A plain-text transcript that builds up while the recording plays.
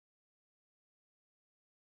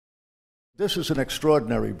This is an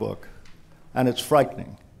extraordinary book, and it's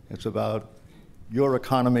frightening. It's about your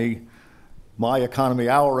economy, my economy,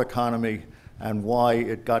 our economy, and why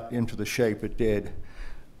it got into the shape it did.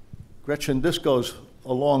 Gretchen, this goes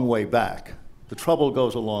a long way back. The trouble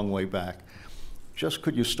goes a long way back. Just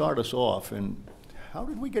could you start us off, and how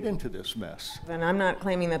did we get into this mess? And I'm not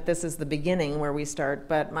claiming that this is the beginning where we start,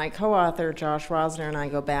 but my co-author, Josh Rosner, and I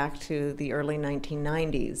go back to the early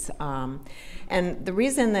 1990s. And the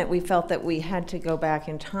reason that we felt that we had to go back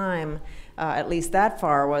in time, at least that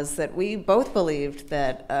far, was that we both believed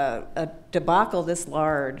that a debacle this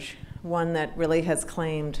large, one that really has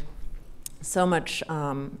claimed so much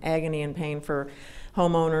agony and pain for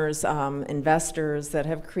homeowners, investors, that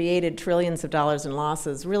have created trillions of dollars in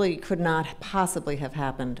losses, really could not possibly have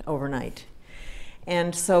happened overnight.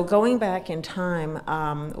 And so going back in time,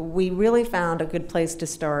 we really found a good place to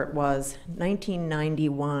start was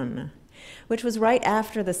 1991, which was right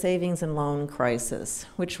after the savings and loan crisis,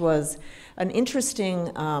 which was an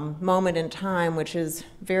interesting moment in time, which is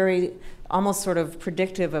very almost sort of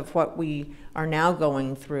predictive of what we are now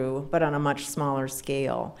going through, but on a much smaller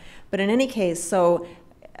scale. But in any case, so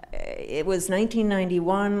it was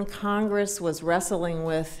 1991, Congress was wrestling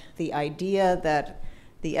with the idea that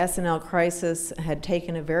the S&L crisis had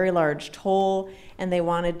taken a very large toll, and they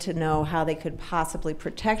wanted to know how they could possibly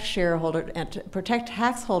protect shareholders and protect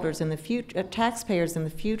taxpayers in the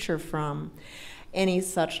future from any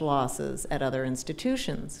such losses at other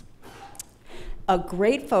institutions. A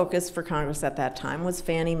great focus for Congress at that time was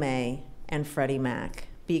Fannie Mae and Freddie Mac,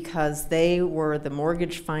 because they were the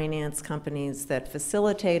mortgage finance companies that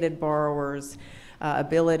facilitated borrowers'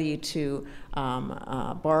 ability to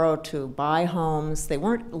borrow to buy homes. They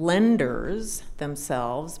weren't lenders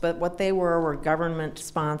themselves, but what they were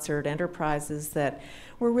government-sponsored enterprises that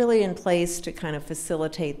were really in place to kind of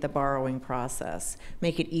facilitate the borrowing process,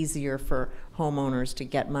 make it easier for homeowners to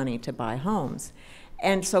get money to buy homes.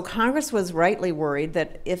 And so Congress was rightly worried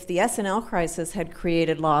that if the S&L crisis had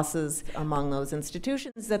created losses among those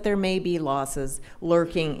institutions, that there may be losses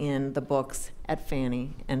lurking in the books at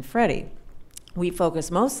Fannie and Freddie. We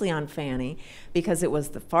focused mostly on Fannie because it was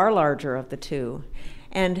the far larger of the two.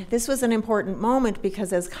 And this was an important moment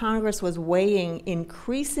because as Congress was weighing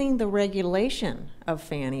increasing the regulation of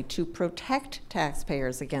Fannie to protect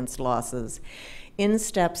taxpayers against losses, in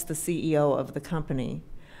steps the CEO of the company,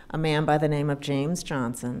 a man by the name of James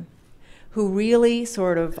Johnson, who really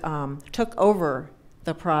sort of took over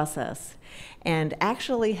the process and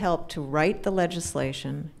actually helped to write the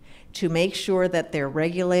legislation, to make sure that their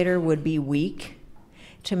regulator would be weak,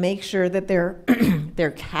 to make sure that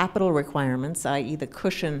their capital requirements, i.e. the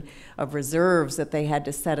cushion of reserves that they had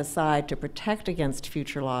to set aside to protect against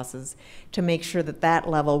future losses, to make sure that that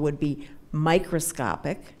level would be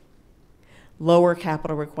microscopic. Lower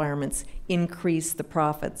capital requirements increase the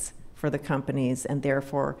profits for the companies and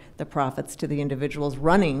therefore the profits to the individuals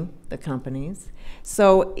running the companies.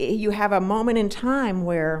 So you have a moment in time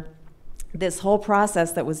where this whole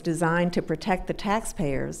process that was designed to protect the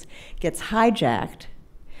taxpayers gets hijacked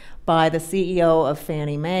by the CEO of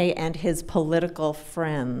Fannie Mae and his political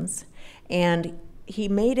friends. And he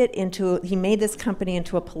made this company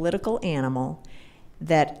into a political animal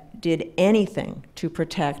that did anything to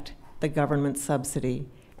protect the government subsidy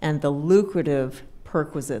and the lucrative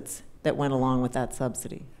perquisites that went along with that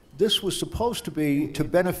subsidy. This was supposed to be to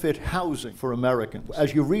benefit housing for Americans.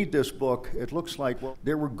 As you read this book, it looks like, well,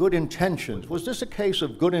 there were good intentions. Was this a case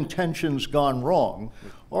of good intentions gone wrong,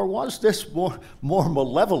 or was this more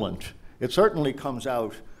malevolent? It certainly comes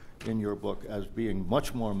out in your book as being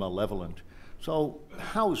much more malevolent. So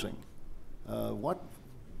housing,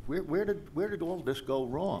 where did all this go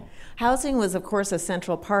wrong? Housing was, of course, a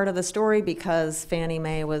central part of the story because Fannie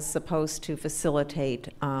Mae was supposed to facilitate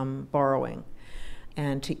borrowing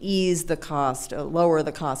and to ease the cost, lower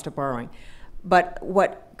the cost of borrowing. But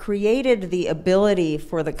what created the ability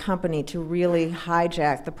for the company to really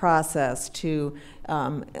hijack the process, to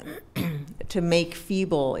make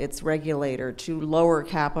feeble its regulator, to lower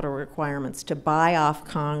capital requirements, to buy off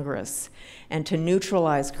Congress, and to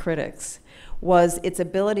neutralize critics, was its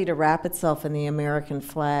ability to wrap itself in the American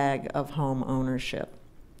flag of home ownership.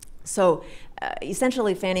 So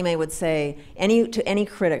essentially Fannie Mae would say to any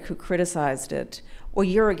critic who criticized it, well,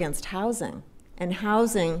 you're against housing, and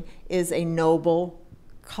housing is a noble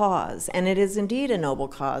cause, and it is indeed a noble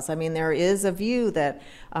cause. I mean, there is a view that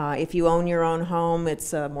if you own your own home,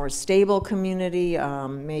 it's a more stable community,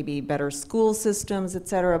 maybe better school systems, et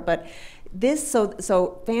cetera, but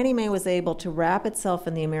so Fannie Mae was able to wrap itself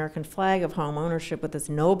in the American flag of home ownership with this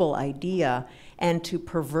noble idea and to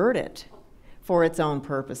pervert it for its own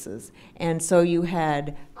purposes. And so you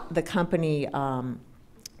had the company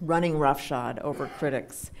running roughshod over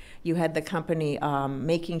critics. You had the company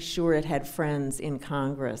making sure it had friends in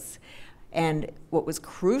Congress. And what was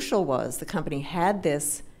crucial was the company had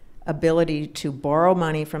this ability to borrow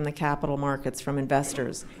money from the capital markets from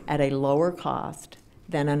investors at a lower cost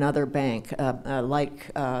than another bank,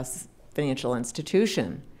 like financial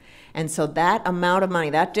institution. And so that amount of money,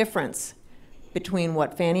 that difference between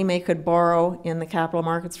what Fannie Mae could borrow in the capital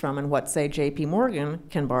markets from and what, say, JP Morgan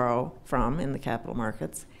can borrow from in the capital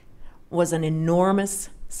markets, was an enormous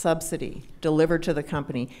subsidy delivered to the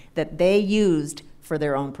company that they used for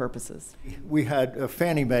their own purposes. We had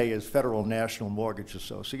Fannie Mae as Federal National Mortgage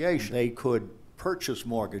Association. They could purchase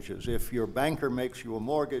mortgages. If your banker makes you a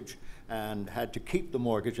mortgage and had to keep the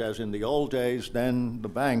mortgage, as in the old days, then the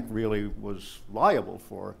bank really was liable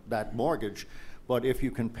for that mortgage. But if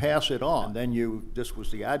you can pass it on, then this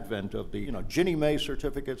was the advent of the, Ginnie Mae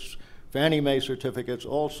certificates, Fannie Mae certificates,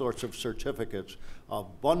 all sorts of certificates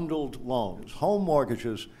of bundled loans. Home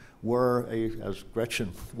mortgages were, as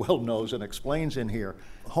Gretchen well knows and explains in here,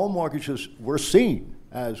 home mortgages were seen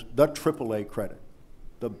as the AAA credit,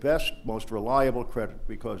 the best, most reliable credit,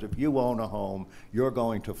 because if you own a home, you're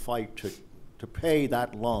going to fight to pay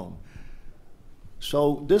that loan.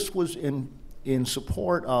 So this was in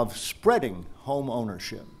support of spreading home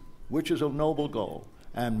ownership, which is a noble goal,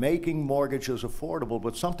 and making mortgages affordable,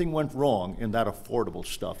 but something went wrong in that affordable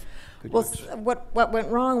stuff. Well, what went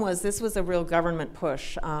wrong was this was a real government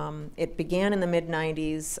push. It began in the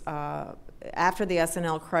mid-90s. After the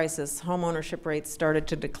S&L crisis, home ownership rates started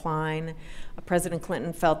to decline. President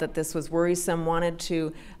Clinton felt that this was worrisome, wanted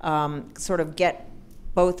to sort of get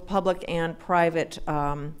both public and private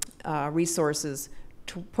resources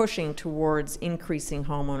pushing towards increasing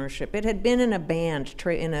home ownership. It had been in a band,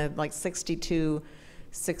 in a like 62,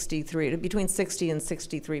 63, between 60 and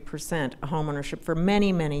 63% home ownership for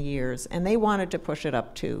many, many years, and they wanted to push it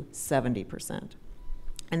up to 70%.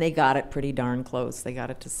 And they got it pretty darn close. They got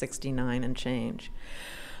it to 69 and change.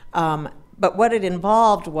 But what it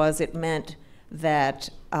involved was it meant that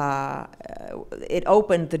it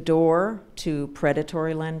opened the door to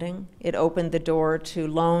predatory lending. It opened the door to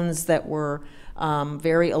loans that were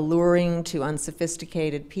very alluring to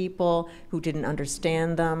unsophisticated people who didn't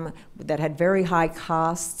understand them, that had very high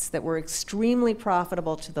costs, that were extremely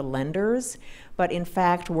profitable to the lenders, but in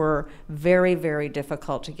fact were very, very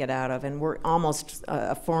difficult to get out of and were almost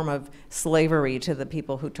a form of slavery to the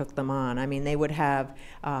people who took them on. I mean, they would have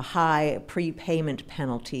high prepayment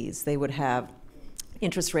penalties. They would have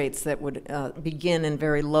interest rates that would begin in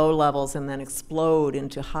very low levels and then explode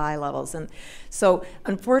into high levels. And so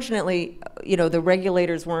unfortunately, the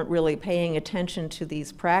regulators weren't really paying attention to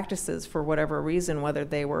these practices for whatever reason, whether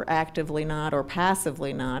they were actively not or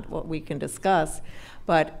passively not, what we can discuss.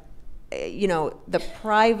 But the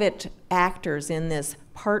private actors in this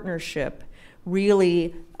partnership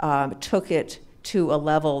really took it to a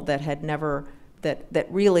level that had never that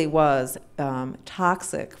really was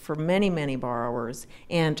toxic for many, many borrowers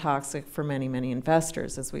and toxic for many, many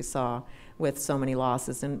investors, as we saw with so many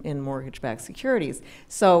losses in mortgage-backed securities.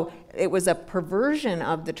 So it was a perversion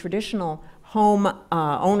of the traditional home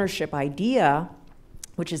ownership idea,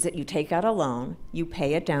 which is that you take out a loan, you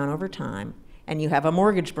pay it down over time, and you have a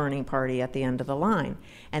mortgage burning party at the end of the line.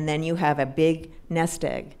 And then you have a big nest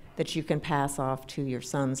egg that you can pass off to your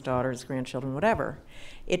sons, daughters, grandchildren, whatever.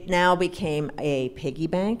 It now became a piggy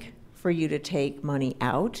bank for you to take money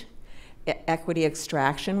out. Equity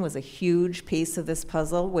extraction was a huge piece of this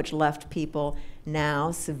puzzle, which left people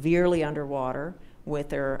now severely underwater with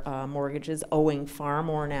their mortgages, owing far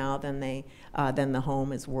more now than the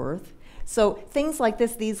home is worth. So things like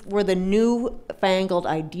this, these were the newfangled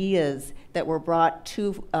ideas that were brought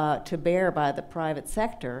to bear by the private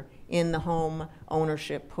sector in the home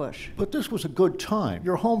ownership push. But this was a good time.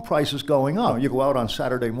 Your home price is going up. You go out on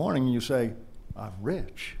Saturday morning and you say, I'm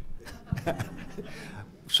rich.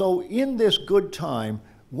 So in this good time,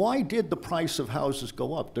 why did the price of houses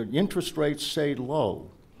go up? The interest rates stayed low.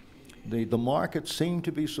 The market seemed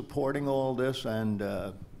to be supporting all this, and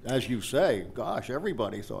as you say, gosh,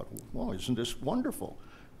 everybody thought, well, isn't this wonderful?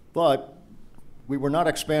 But we were not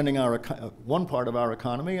expanding one part of our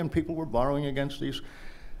economy, and people were borrowing against these.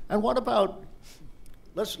 And what about,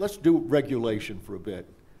 let's do regulation for a bit.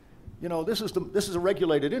 This is a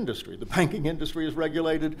regulated industry. The banking industry is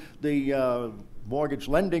regulated. The mortgage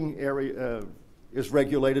lending area is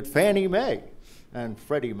regulated. Fannie Mae and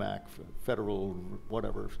Freddie Mac, Federal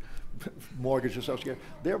whatever, Mortgage Association,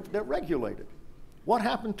 they're regulated. What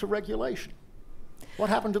happened to regulation? What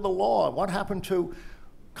happened to the law? What happened to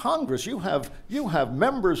Congress, you have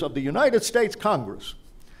members of the United States Congress,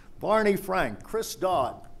 Barney Frank, Chris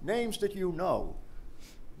Dodd, names that you know.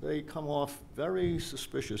 They come off very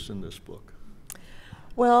suspicious in this book.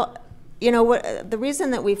 Well, you know, the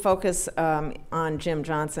reason that we focus on Jim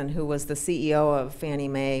Johnson, who was the CEO of Fannie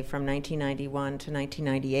Mae from 1991 to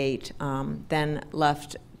 1998, then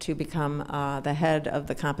left to become the head of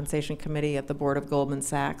the compensation committee at the board of Goldman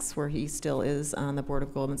Sachs, where he still is on the board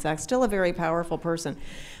of Goldman Sachs, still a very powerful person,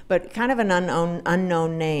 but kind of an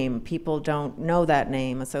unknown name. People don't know that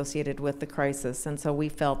name associated with the crisis, and so we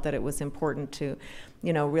felt that it was important to,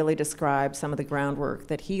 you know, really describe some of the groundwork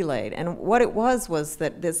that he laid. And what it was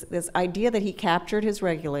that this idea that he captured his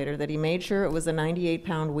regulator, that he made sure it was a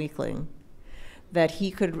 98-pound weakling, that he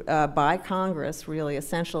could buy Congress really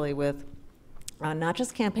essentially with not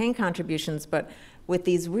just campaign contributions, but with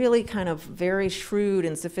these really kind of very shrewd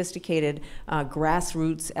and sophisticated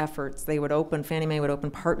grassroots efforts. Fannie Mae would open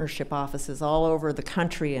partnership offices all over the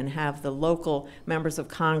country and have the local members of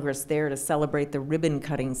Congress there to celebrate the ribbon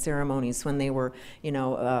cutting ceremonies when they were, you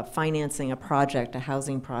know, financing a project, a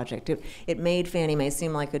housing project. It made Fannie Mae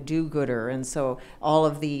seem like a do-gooder, and so all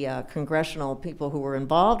of the congressional people who were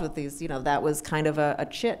involved with these, you know, that was kind of a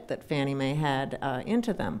chit that Fannie Mae had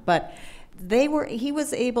into them. But he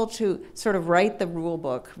was able to sort of write the rule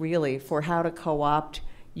book, really, for how to co-opt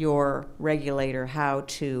your regulator, how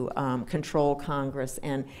to control Congress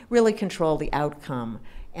and really control the outcome.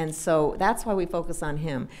 And so that's why we focus on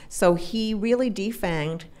him. So he really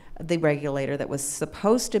defanged the regulator that was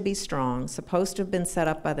supposed to be strong, supposed to have been set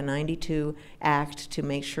up by the '92 Act to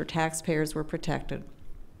make sure taxpayers were protected.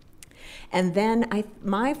 And then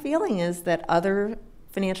my feeling is that other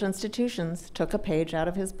financial institutions took a page out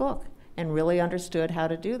of his book and really understood how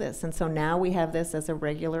to do this. And so now we have this as a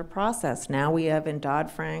regular process. Now we have in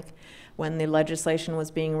Dodd-Frank, when the legislation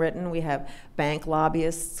was being written, we have bank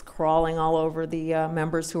lobbyists crawling all over the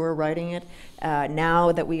members who are writing it.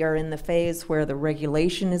 Now that we are in the phase where the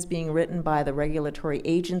regulation is being written by the regulatory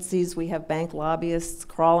agencies, we have bank lobbyists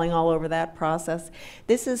crawling all over that process.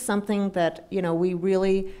 This is something that, you know, we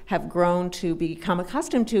really have grown to become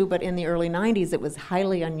accustomed to, but in the early 90s it was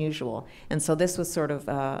highly unusual. And so this was sort of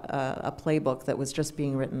a playbook that was just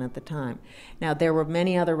being written at the time. Now there were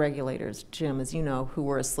many other regulators, Jim, as you know, who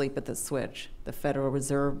were asleep at the switch. The Federal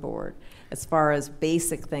Reserve Board, as far as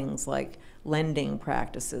basic things like lending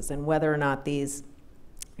practices and whether or not these,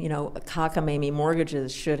 you know, cockamamie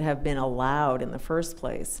mortgages should have been allowed in the first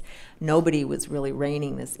place. Nobody was really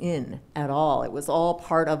reining this in at all. It was all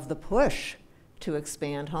part of the push to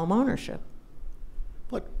expand home ownership.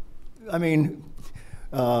 But, I mean,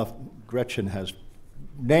 Gretchen has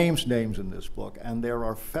names in this book, and there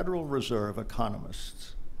are Federal Reserve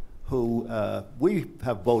economists who we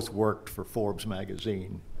have both worked for Forbes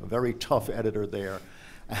magazine, a very tough editor there.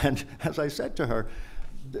 And as I said to her,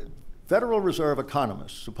 the Federal Reserve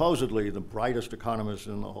economists, supposedly the brightest economists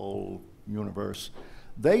in the whole universe,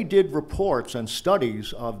 they did reports and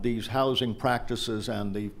studies of these housing practices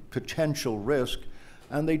and the potential risk,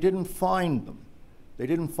 and they didn't find them. They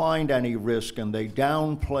didn't find any risk, and they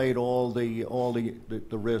downplayed all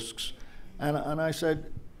the risks. And I said,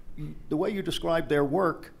 the way you described their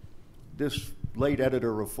work, this late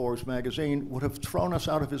editor of Forbes magazine would have thrown us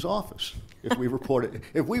out of his office if we reported.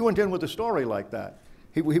 If we went in with a story like that,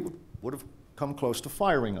 he would have come close to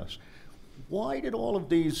firing us. Why did all of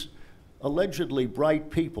these allegedly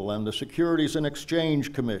bright people and the Securities and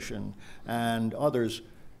Exchange Commission and others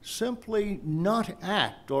simply not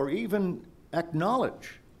act or even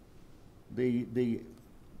acknowledge the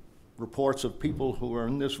reports of people who are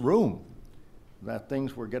in this room that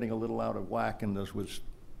things were getting a little out of whack and there was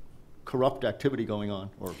corrupt activity going on?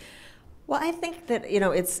 Well, I think that, you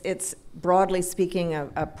know, it's broadly speaking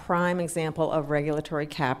a prime example of regulatory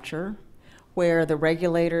capture, where the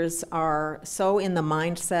regulators are so in the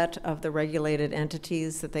mindset of the regulated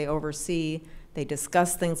entities that they oversee. They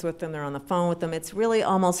discuss things with them, they're on the phone with them. It's really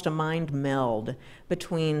almost a mind meld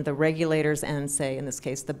between the regulators and, say, in this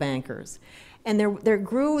case, the bankers. And there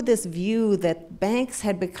grew this view that banks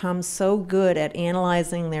had become so good at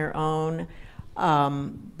analyzing their own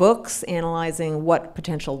books, analyzing what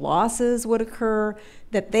potential losses would occur,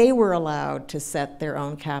 that they were allowed to set their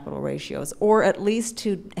own capital ratios, or at least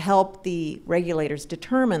to help the regulators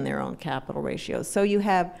determine their own capital ratios. So you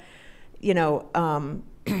have, you know,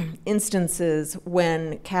 instances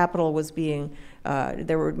when capital was being,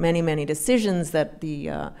 there were many decisions that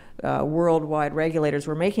the worldwide regulators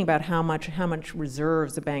were making about how much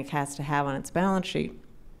reserves a bank has to have on its balance sheet.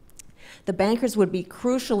 The bankers would be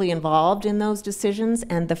crucially involved in those decisions,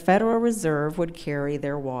 and the Federal Reserve would carry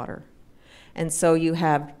their water. And so you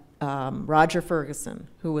have Roger Ferguson,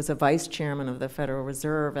 who was a vice chairman of the Federal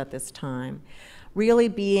Reserve at this time, really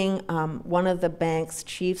being one of the bank's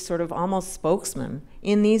chief sort of almost spokesman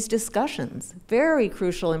in these discussions, very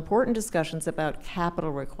crucial, important discussions about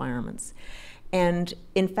capital requirements. And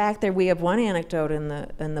in fact, we have one anecdote in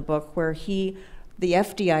the book where the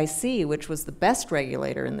FDIC, which was the best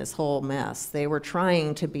regulator in this whole mess, they were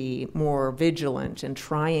trying to be more vigilant and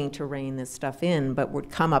trying to rein this stuff in, but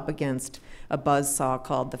would come up against a buzzsaw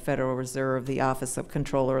called the Federal Reserve, the Office of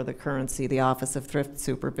Comptroller of the Currency, the Office of Thrift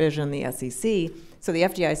Supervision, the SEC. So the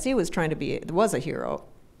FDIC was a hero,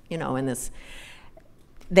 in this.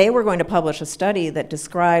 They were going to publish a study that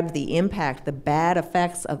described the impact, the bad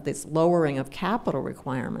effects of this lowering of capital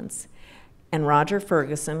requirements. And Roger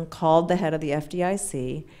Ferguson called the head of the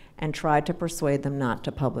FDIC and tried to persuade them not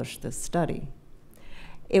to publish this study.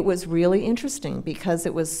 It was really interesting because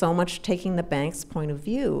it was so much taking the bank's point of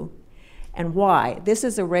view. And why? This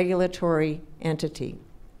is a regulatory entity.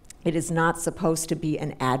 It is not supposed to be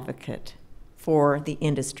an advocate for the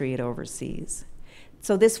industry it oversees.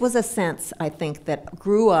 So this was a sense, I think, that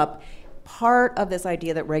grew up. Part of this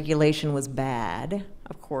idea that regulation was bad,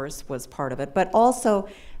 of course, was part of it, but also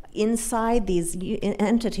inside these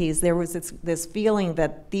entities, there was this feeling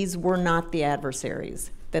that these were not the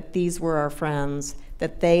adversaries, that these were our friends,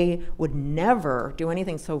 that they would never do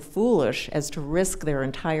anything so foolish as to risk their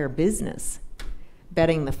entire business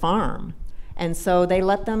betting the farm. And so they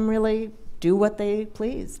let them really do what they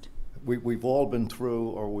pleased. We've all been through,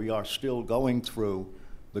 or we are still going through,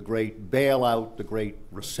 the great bailout, the great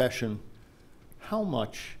recession. How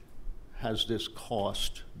much has this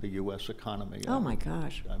cost the U.S. economy? Oh my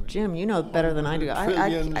gosh, Jim, you know better than I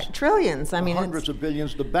do. Trillions, I mean, hundreds of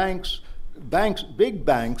billions. The banks, big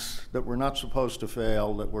banks that were not supposed to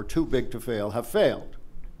fail, that were too big to fail, have failed,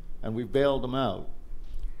 and we've bailed them out.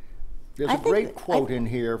 There's a great quote in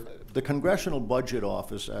here. The Congressional Budget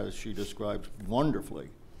Office, as she describes wonderfully,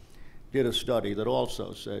 did a study that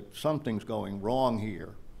also said something's going wrong here,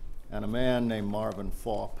 and a man named Marvin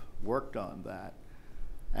Falk worked on that.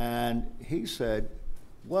 And he said,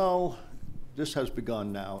 well, this has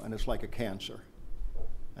begun now, and it's like a cancer.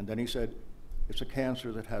 And then he said, it's a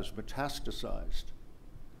cancer that has metastasized.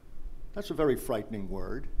 That's a very frightening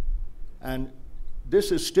word. And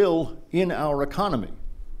this is still in our economy.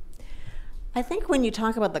 I think when you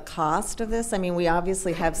talk about the cost of this, I mean, we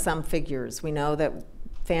obviously have some figures. We know that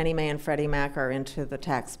Fannie Mae and Freddie Mac are into the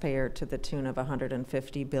taxpayer to the tune of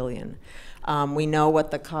 $150 billion. We know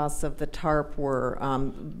what the costs of the TARP were.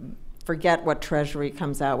 Forget what Treasury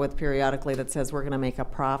comes out with periodically that says we're going to make a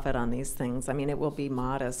profit on these things. I mean, it will be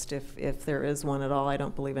modest if there is one at all. I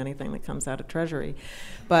don't believe anything that comes out of Treasury.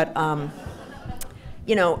 But,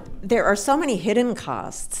 there are so many hidden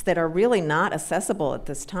costs that are really not accessible at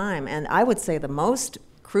this time. And I would say the most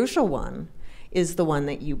crucial one is the one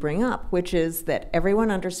that you bring up, which is that everyone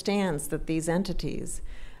understands that these entities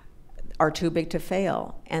are too big to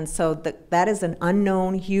fail. And so that is an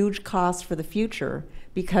unknown huge cost for the future,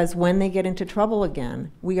 because when they get into trouble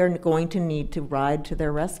again, we are going to need to ride to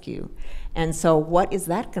their rescue. And so what is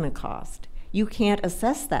that going to cost? You can't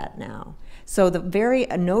assess that now. So the very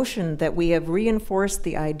notion that we have reinforced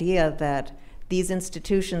the idea that these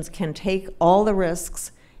institutions can take all the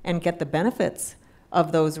risks and get the benefits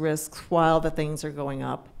of those risks while the things are going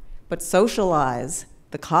up, but socialize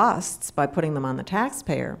the costs by putting them on the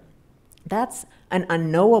taxpayer, that's an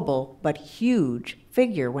unknowable but huge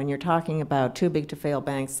figure when you're talking about too big to fail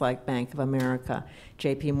banks like Bank of America,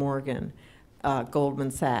 JP Morgan,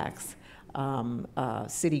 Goldman Sachs,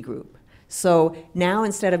 Citigroup. So now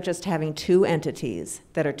instead of just having two entities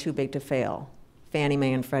that are too big to fail, Fannie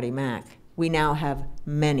Mae and Freddie Mac, we now have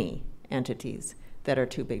many entities that are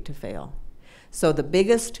too big to fail. So the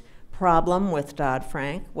biggest problem with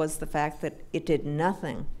Dodd-Frank was the fact that it did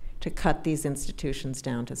nothing to cut these institutions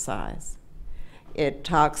down to size. It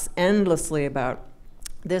talks endlessly about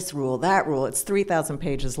this rule, that rule. It's 3,000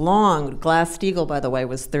 pages long. Glass-Steagall, by the way,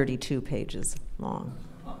 was 32 pages long.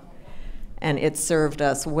 And it served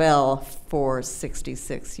us well for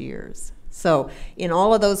 66 years. So in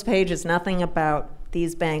all of those pages, nothing about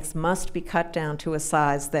these banks must be cut down to a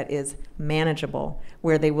size that is manageable,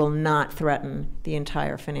 where they will not threaten the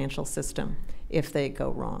entire financial system if they go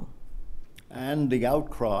wrong. And the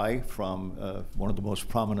outcry from one of the most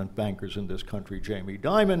prominent bankers in this country, Jamie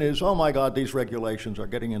Dimon, is, oh my God, these regulations are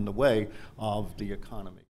getting in the way of the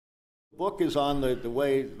economy. The book is on the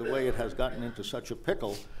way it has gotten into such a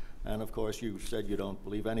pickle. And of course, you said you don't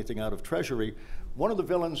believe anything out of Treasury. One of the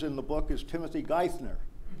villains in the book is Timothy Geithner.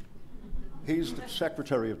 He's the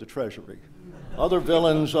Secretary of the Treasury. Other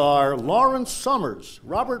villains are Lawrence Summers,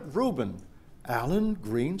 Robert Rubin, Alan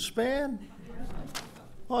Greenspan?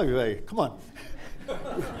 Oh, hey, come on.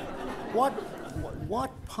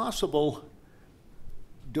 What possible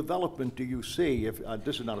development do you see if,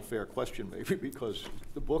 this is not a fair question maybe because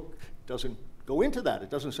the book doesn't go into that. It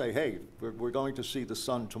doesn't say, hey, we're going to see the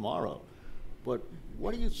sun tomorrow. But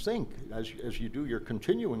what do you think as you do your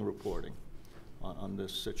continuing reporting on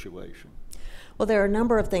this situation? Well, there are a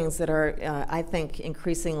number of things that are, I think,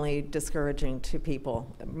 increasingly discouraging to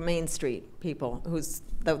people, Main Street people,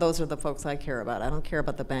 those are the folks I care about. I don't care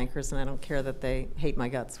about the bankers, and I don't care that they hate my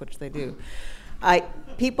guts, which they do.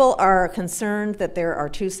 People are concerned that there are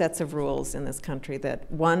two sets of rules in this country,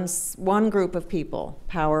 that one group of people,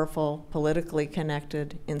 powerful, politically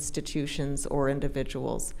connected institutions or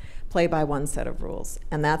individuals, play by one set of rules,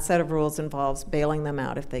 and that set of rules involves bailing them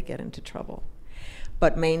out if they get into trouble.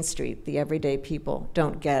 But Main Street, the everyday people,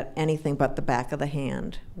 don't get anything but the back of the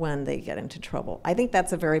hand when they get into trouble. I think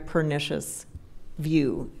that's a very pernicious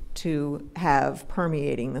view to have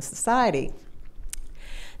permeating the society.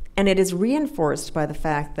 And it is reinforced by the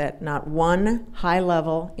fact that not one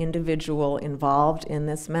high-level individual involved in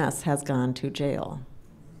this mess has gone to jail.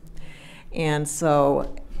 And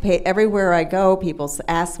so everywhere I go, people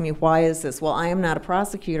ask me, why is this? Well, I am not a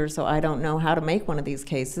prosecutor, so I don't know how to make one of these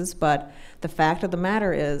cases, but the fact of the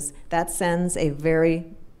matter is that sends a very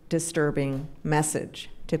disturbing message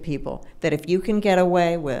to people, that if you can get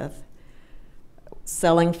away with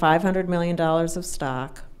selling $500 million of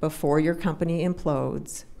stock before your company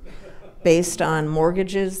implodes, based on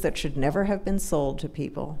mortgages that should never have been sold to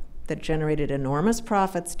people, that generated enormous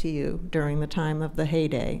profits to you during the time of the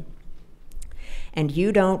heyday, and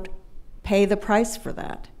you don't pay the price for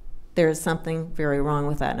that, there is something very wrong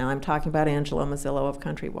with that. Now, I'm talking about Angelo Mazzillo of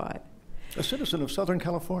Countrywide. A citizen of Southern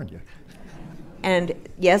California. And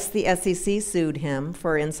yes, the SEC sued him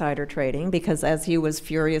for insider trading because as he was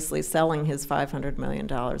furiously selling his $500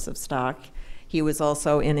 million of stock, he was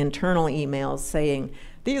also in internal emails saying,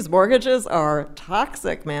 these mortgages are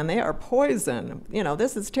toxic, man. They are poison. You know,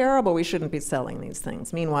 this is terrible. We shouldn't be selling these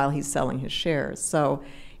things. Meanwhile, he's selling his shares. So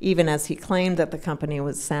even as he claimed that the company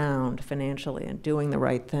was sound financially and doing the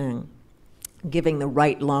right thing, giving the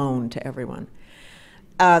right loan to everyone.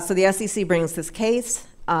 So the SEC brings this case.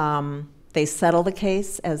 They settle the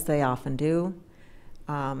case, as they often do.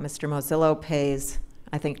 Mr. Mazzillo pays,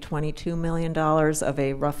 I think, $22 million of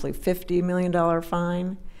a roughly $50 million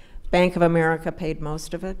fine. Bank of America paid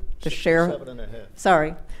most of it. The share, 67.5.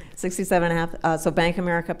 Sorry, 67.5. So Bank of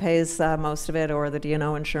America pays most of it, or the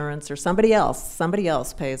D&O insurance, or somebody else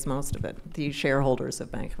pays most of it. The shareholders of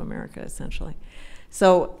Bank of America, essentially.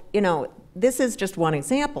 So, you know, this is just one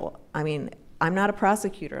example. I mean, I'm not a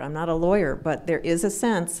prosecutor, I'm not a lawyer, but there is a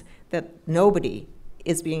sense that nobody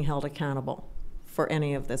is being held accountable for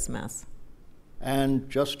any of this mess. And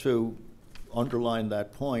just to underline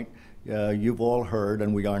that point, you've all heard,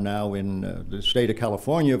 and we are now in the state of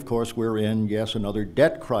California, of course, we're in, yes, another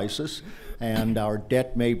debt crisis, and our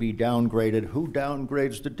debt may be downgraded. Who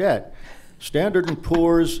downgrades the debt? Standard &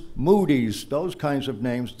 Poor's, Moody's, those kinds of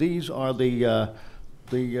names. These are they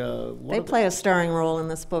play a starring role in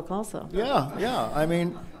this book also. Yeah. I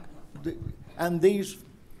mean, and these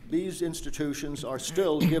institutions are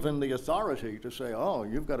still given the authority to say, oh,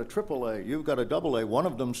 you've got a AAA, you've got a AA. One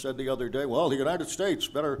of them said the other day, well, the United States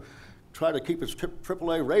better try to keep its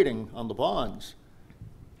AAA rating on the bonds.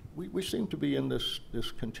 We seem to be in this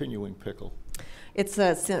continuing pickle. It's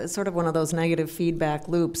sort of one of those negative feedback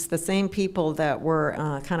loops. The same people that were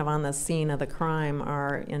kind of on the scene of the crime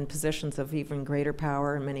are in positions of even greater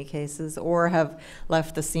power in many cases, or have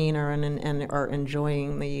left the scene and are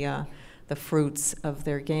enjoying the fruits of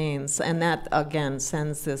their gains. And that, again,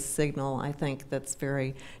 sends this signal, I think, that's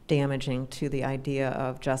very damaging to the idea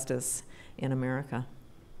of justice in America.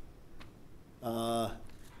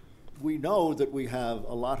 We know that we have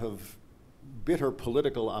a lot of bitter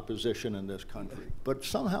political opposition in this country, but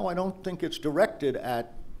somehow I don't think it's directed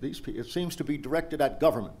at these people. It seems to be directed at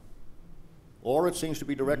government, or it seems to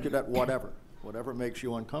be directed at whatever makes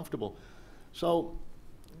you uncomfortable. So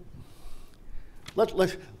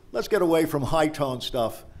let's get away from high-tone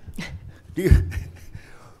stuff.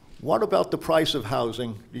 What about the price of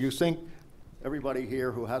housing? Do you think everybody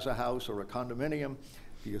here who has a house or a condominium,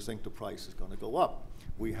 do you think the price is going to go up?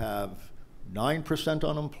 We have 9%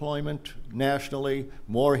 unemployment nationally,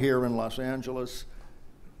 more here in Los Angeles.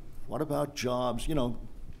 What about jobs? You know,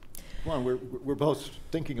 Come on, we're both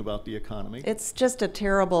thinking about the economy. It's just a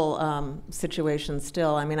terrible situation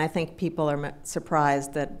still. I mean, I think people are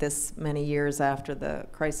surprised that this many years after the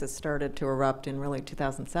crisis started to erupt in really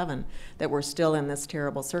 2007, that we're still in this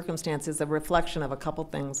terrible circumstance is a reflection of a couple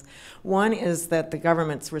things. One is that the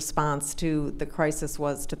government's response to the crisis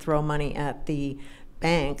was to throw money at the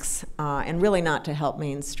banks and really not to help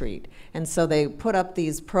Main Street. And so they put up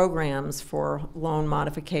these programs for loan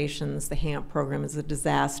modifications. The HAMP program is a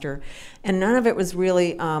disaster. And none of it was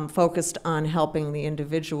really focused on helping the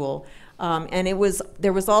individual. And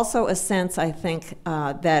there was also a sense, I think,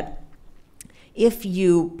 that if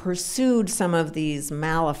you pursued some of these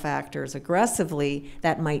malefactors aggressively,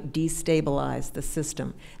 that might destabilize the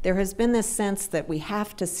system. There has been this sense that we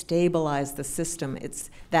have to stabilize the system.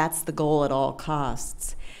 That's the goal at all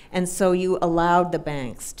costs. And so you allowed the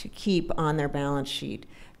banks to keep on their balance sheet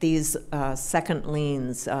these second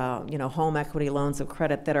liens, home equity loans of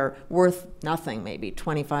credit that are worth nothing, maybe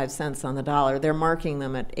 25 cents on the dollar. They're marking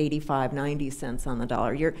them at 85, 90 cents on the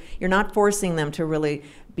dollar. You're not forcing them to really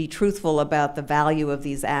be truthful about the value of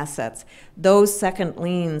these assets. Those second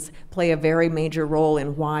liens play a very major role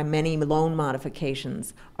in why many loan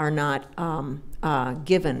modifications are not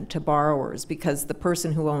given to borrowers, because the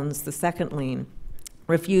person who owns the second lien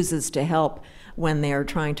refuses to help when they're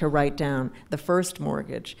trying to write down the first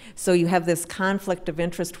mortgage. So you have this conflict of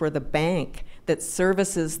interest where the bank that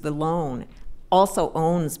services the loan also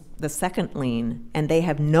owns the second lien, and they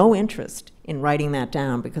have no interest in writing that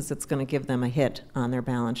down because it's going to give them a hit on their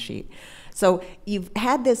balance sheet. So you've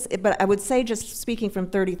had this, but I would say, just speaking from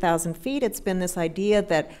 30,000 feet, it's been this idea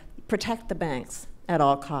that protect the banks at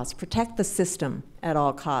all costs, protect the system at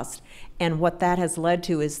all costs. And what that has led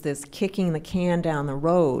to is this kicking the can down the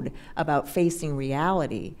road about facing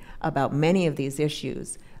reality about many of these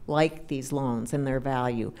issues, like these loans and their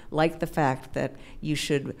value, like the fact that you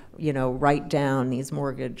should, write down these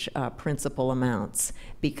mortgage principal amounts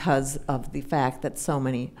because of the fact that so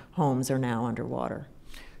many homes are now underwater.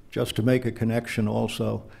 Just to make a connection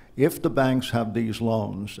also, if the banks have these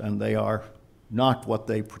loans and they are not what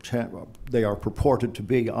they are purported to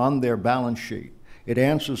be on their balance sheet, it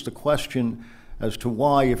answers the question as to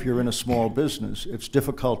why, if you're in a small business, it's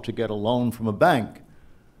difficult to get a loan from a bank.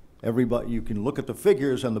 You can look at the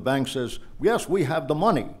figures and the bank says, yes, we have the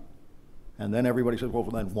money. And then everybody says, well,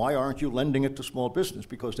 then why aren't you lending it to small business?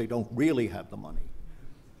 Because they don't really have the money.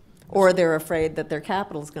 Or they're afraid that their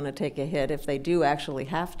capital is going to take a hit if they do actually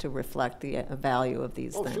have to reflect the value of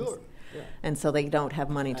these things. Sure. Yeah. And so they don't have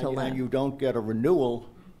money to lend. And you don't get a renewal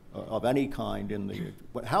of any kind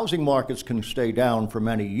but housing markets can stay down for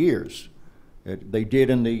many years. They did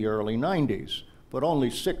in the early 90s, but only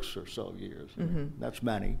 6 or so years. Mm-hmm. That's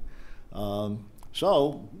many.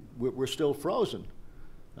 So we're still frozen.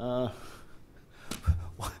 What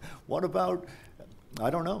about, I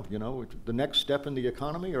don't know, the next step in the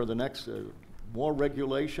economy, or the next more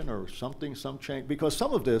regulation or something, some change? Because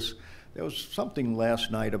some of this, there was something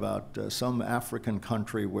last night about some African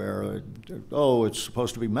country where, it's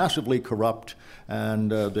supposed to be massively corrupt,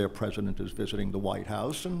 and their president is visiting the White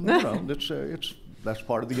House, and that's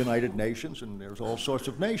part of the United Nations, and there's all sorts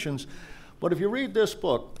of nations. But if you read this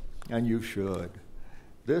book, and you should,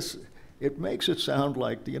 it makes it sound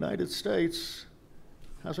like the United States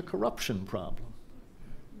has a corruption problem.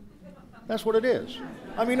 That's what it is.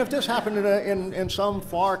 I mean, if this happened in some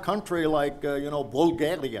far country like,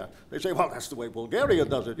 Bulgaria, they say, well, that's the way Bulgaria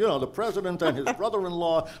does it. The president and his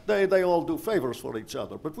brother-in-law, they all do favors for each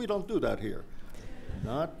other. But we don't do that here.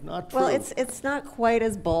 Not true. Well, it's not quite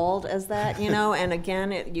as bold as that, and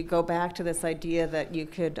again, you go back to this idea that you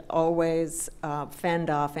could always fend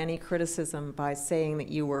off any criticism by saying that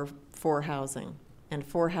you were for housing, and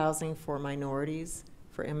for housing for minorities,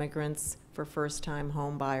 for immigrants, for first-time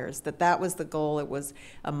home buyers, that was the goal. It was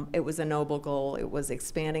a noble goal. It was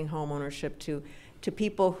expanding home ownership to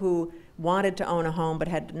people who wanted to own a home but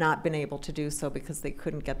had not been able to do so because they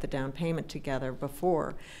couldn't get the down payment together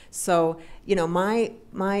before. So, my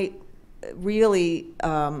really,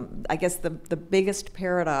 I guess the biggest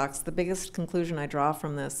paradox, the biggest conclusion I draw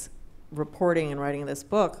from this reporting and writing this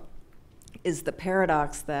book is the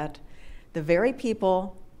paradox that the very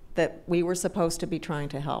people that we were supposed to be trying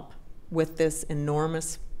to help with this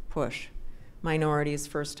enormous push, minorities,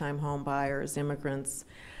 first-time home buyers, immigrants,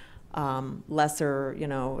 lesser,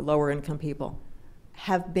 lower income people,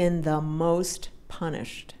 have been the most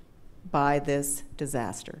punished by this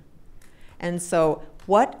disaster. And so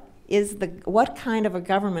what kind of a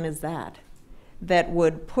government is that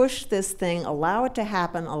would push this thing, allow it to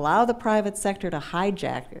happen, allow the private sector to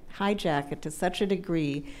hijack it to such a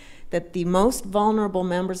degree that the most vulnerable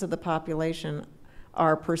members of the population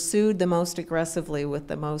are pursued the most aggressively with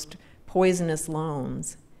the most poisonous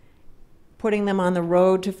loans, putting them on the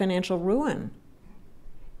road to financial ruin,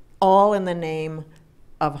 all in the name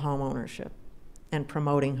of home ownership and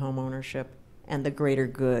promoting home ownership and the greater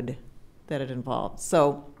good that it involves.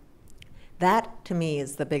 So that, to me,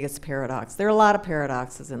 is the biggest paradox. There are a lot of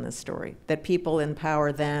paradoxes in this story. That people in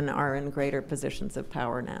power then are in greater positions of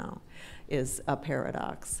power now is a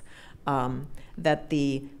paradox. That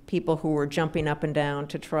the people who were jumping up and down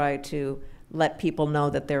to try to let people know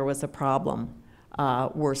that there was a problem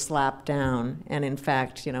were slapped down, and in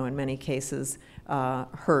fact, in many cases,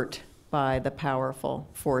 hurt by the powerful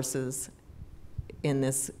forces in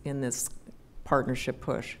this partnership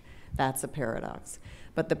push. That's a paradox.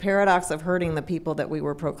 But the paradox of hurting the people that we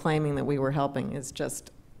were proclaiming that we were helping is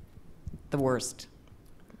just the worst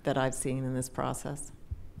that I've seen in this process.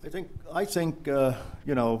 I think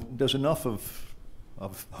there's enough of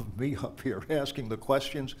me up here asking the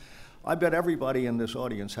questions. I bet everybody in this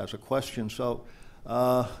audience has a question, so,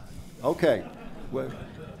 okay.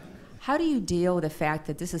 How do you deal with the fact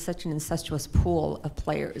that this is such an incestuous pool of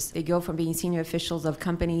players? They go from being senior officials of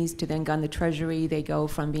companies to then gun the treasury. They go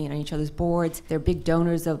from being on each other's boards. They're big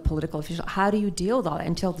donors of political officials. How do you deal with all that?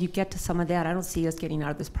 Until you get to some of that, I don't see us getting out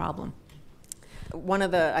of this problem. One of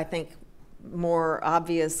the, I think, more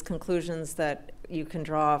obvious conclusions that you can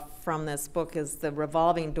draw from this book is the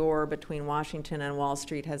revolving door between Washington and Wall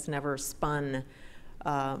Street has never spun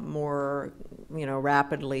more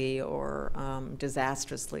rapidly or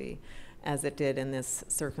disastrously as it did in this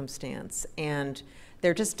circumstance. And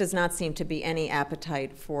there just does not seem to be any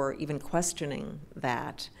appetite for even questioning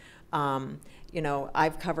that.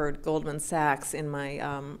 I've covered Goldman Sachs in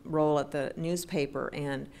my role at the newspaper,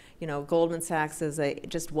 and Goldman Sachs is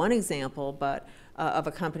just one example, but of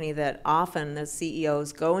a company that often the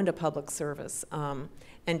CEOs go into public service.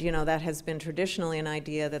 And that has been traditionally an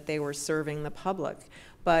idea that they were serving the public.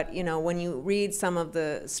 But when you read some of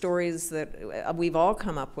the stories that we've all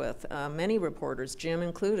come up with, many reporters, Jim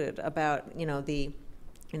included, about the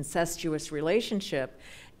incestuous relationship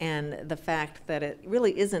and the fact that it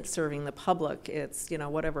really isn't serving the public, it's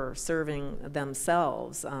serving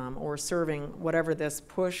themselves or serving whatever this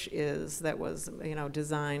push is that was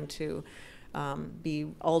designed to be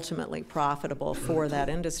ultimately profitable for that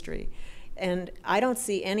industry. And I don't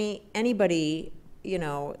see anybody,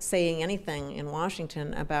 saying anything in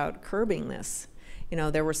Washington about curbing this.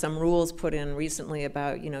 There were some rules put in recently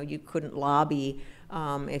about, you couldn't lobby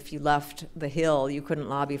if you left the Hill. You couldn't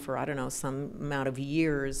lobby for, some amount of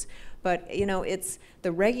years. But, it's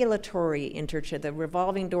the regulatory the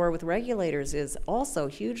revolving door with regulators is also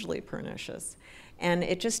hugely pernicious. And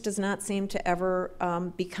it just does not seem to ever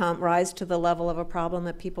rise to the level of a problem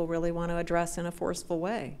that people really want to address in a forceful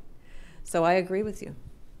way. So I agree with you.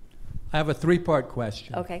 I have a three-part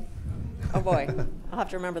question. Okay. Oh boy, I'll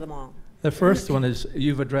have to remember them all. The first one is,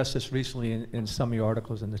 you've addressed this recently in some of your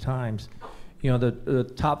articles in the Times.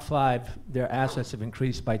 The top five, their assets have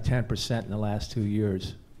increased by 10% in the last 2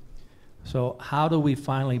 years. So how do we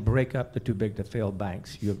finally break up the too big to fail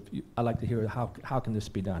banks? I'd like to hear how can this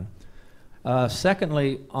be done?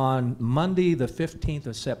 Secondly, on Monday, the 15th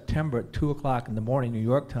of September at 2 o'clock in the morning, New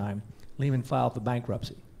York time, Lehman filed for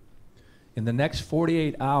bankruptcy. In the next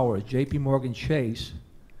 48 hours, J.P. Morgan Chase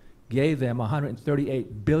gave them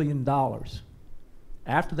 $138 billion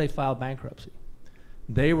after they filed bankruptcy.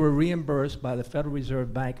 They were reimbursed by the Federal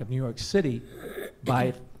Reserve Bank of New York City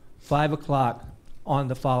by 5 o'clock on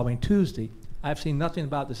the following Tuesday. I've seen nothing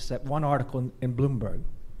about this except one article in Bloomberg.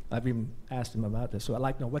 I've even asked them about this, so I'd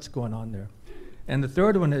like to know what's going on there. And the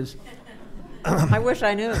third one is... I wish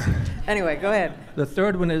I knew. Anyway, go ahead. The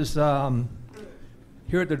third one is,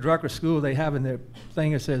 here at the Drucker School, they have in their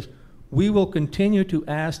thing, it says, "We will continue to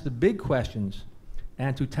ask the big questions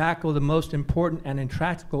and to tackle the most important and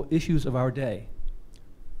intractable issues of our day."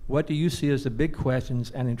 What do you see as the big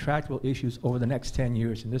questions and intractable issues over the next 10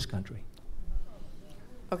 years in this country?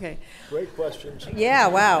 Okay. Great questions. Yeah,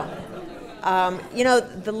 wow.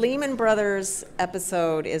 The Lehman Brothers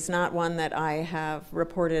episode is not one that I have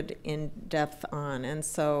reported in depth on. And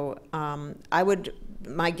so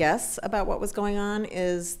my guess about what was going on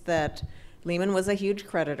is that Lehman was a huge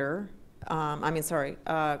creditor.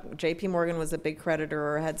 JP Morgan was a big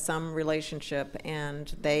creditor or had some relationship,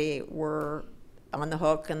 and they were on the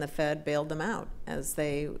hook, and the Fed bailed them out, as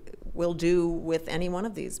they will do with any one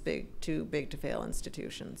of these too big to fail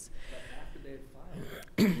institutions.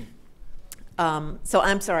 So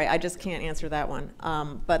I'm sorry, I just can't answer that one.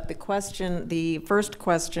 But the first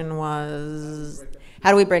question was, how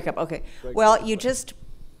do we break up? Okay. Well, you just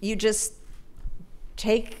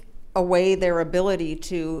take away their ability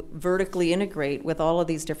to vertically integrate with all of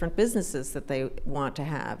these different businesses that they want to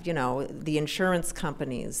have. You know, the insurance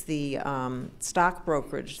companies, the stock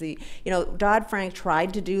brokerage, Dodd-Frank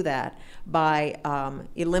tried to do that by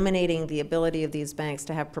eliminating the ability of these banks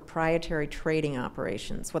to have proprietary trading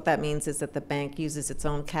operations. What that means is that the bank uses its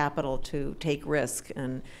own capital to take risk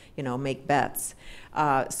and, make bets.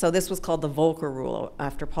 So this was called the Volcker Rule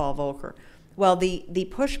after Paul Volcker. Well, the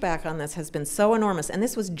pushback on this has been so enormous, and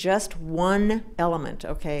this was just one element,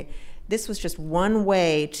 okay? This was just one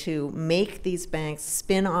way to make these banks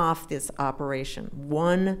spin off this operation,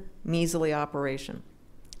 one measly operation.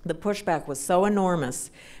 The pushback was so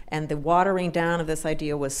enormous, and the watering down of this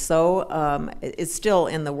idea was so, is still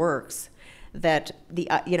in the works, that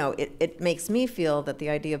it makes me feel that the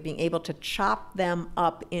idea of being able to chop them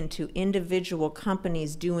up into individual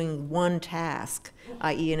companies doing one task,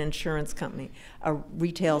 i.e. an insurance company, a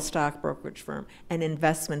retail stock brokerage firm, an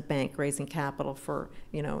investment bank raising capital for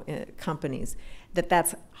companies,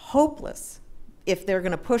 that's hopeless if they're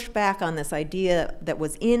going to push back on this idea that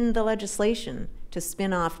was in the legislation to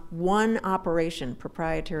spin off one operation,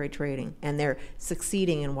 proprietary trading, and they're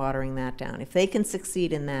succeeding in watering that down. If they can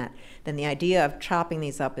succeed in that, then the idea of chopping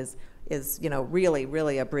these up is really,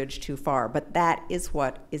 really a bridge too far. But that is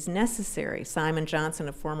what is necessary. Simon Johnson,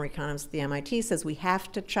 a former economist at the MIT, says we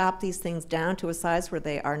have to chop these things down to a size where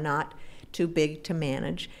they are not too big to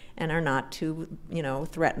manage and are not too,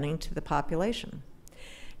 threatening to the population.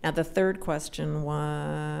 Now, the third question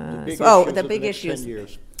was, the big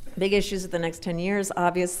issues. Big issues of the next 10 years,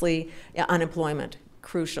 obviously, unemployment,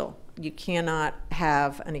 crucial. You cannot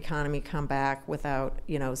have an economy come back without,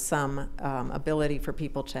 some ability for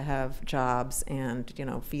people to have jobs and,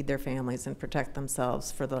 feed their families and protect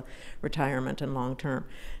themselves for the retirement and long term.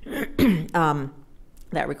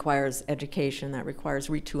 That requires education. That requires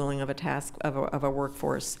retooling of a task of a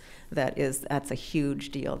workforce. That's a huge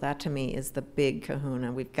deal. That to me is the big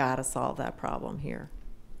kahuna. We've got to solve that problem here.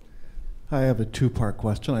 I have a two-part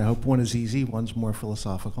question. I hope one is easy, one's more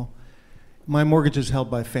philosophical. My mortgage is held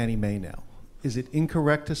by Fannie Mae now. Is it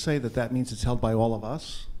incorrect to say that that means it's held by all of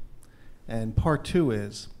us? And part two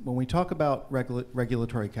is, when we talk about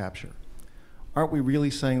regulatory capture, aren't we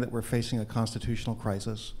really saying that we're facing a constitutional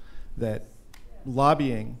crisis, that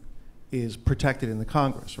lobbying is protected in the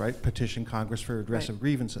Congress, right? Petition Congress for redress of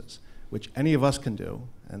grievances, which any of us can do,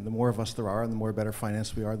 and the more of us there are and the more better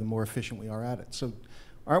financed we are, the more efficient we are at it. So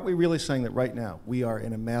aren't we really saying that right now we are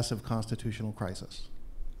in a massive constitutional crisis?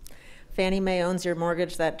 Fannie Mae owns your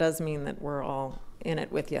mortgage. That does mean that we're all in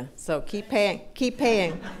it with you. So keep paying. Keep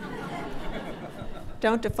paying.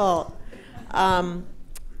 Don't default. I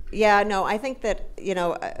think that,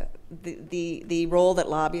 the role that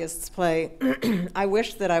lobbyists play, I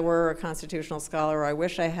wish that I were a constitutional scholar. I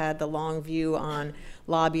wish I had the long view on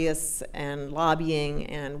lobbyists and lobbying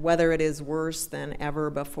and whether it is worse than ever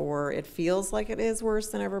before. It feels like it is worse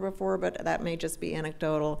than ever before, but that may just be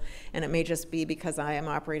anecdotal, and it may just be because I am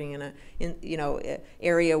operating in an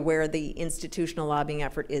area where the institutional lobbying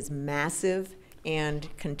effort is massive and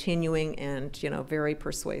continuing and very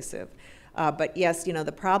persuasive. But yes,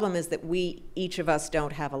 the problem is that each of us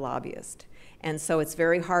don't have a lobbyist. And so it's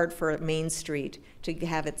very hard for Main Street to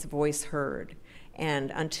have its voice heard.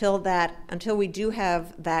 And until we do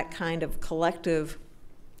have that kind of collective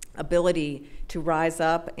ability to rise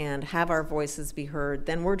up and have our voices be heard,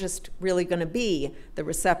 then we're just really going to be the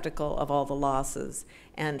receptacle of all the losses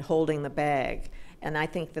and holding the bag. And I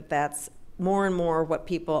think that that's more and more what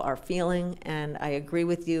people are feeling, and I agree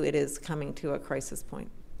with you, it is coming to a crisis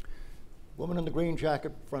point. Woman in the green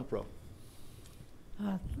jacket, front row.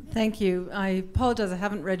 Thank you. I apologize, I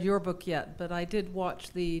haven't read your book yet, but I did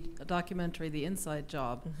watch the documentary, The Inside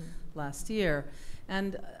Job, last year,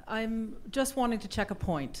 and I'm just wanting to check a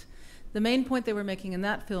point. The main point they were making in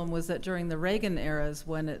that film was that during the Reagan eras,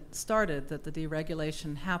 when it started, that the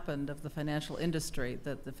deregulation happened of the financial industry,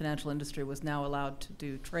 that the financial industry was now allowed to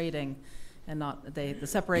do trading, and not the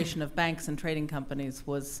separation of banks and trading companies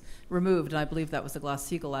was removed, and I believe that was the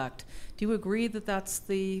Glass-Steagall Act. Do you agree that that's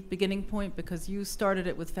the beginning point? Because you started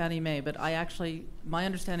it with Fannie Mae, but my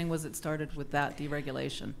understanding was it started with that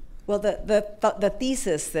deregulation. Well, the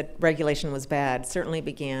thesis that regulation was bad certainly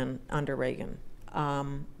began under Reagan,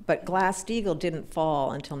 but Glass-Steagall didn't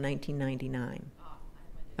fall until 1999.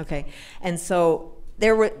 Okay, and so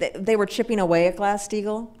they were chipping away at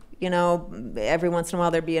Glass-Steagall. Every once in a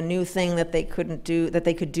while there'd be a new thing that they could do that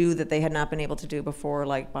they had not been able to do before,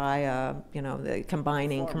 like by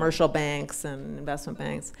combining commercial banks and investment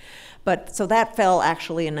banks. But so that fell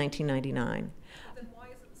actually in 1999. Then why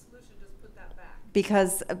isn't the solution just put that back?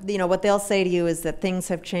 Because, you know, what they'll say to you is that things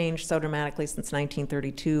have changed so dramatically since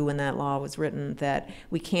 1932 when that law was written that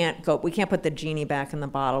we can't put the genie back in the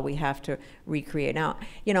bottle. We have to recreate. Now,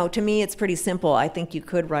 you know, to me, it's pretty simple. I think you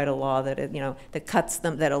could write a law that, you know, that cuts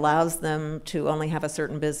them, that allows them to only have a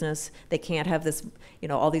certain business. They can't have this, you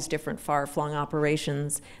know, all these different far-flung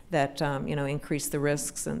operations that, you know, increase the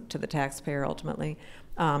risks to the taxpayer ultimately.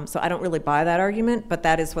 So I don't really buy that argument, but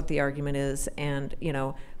that is what the argument is. And, you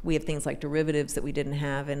know, we have things like derivatives that we didn't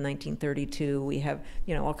have in 1932. We have,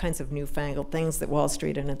 you know, all kinds of newfangled things that Wall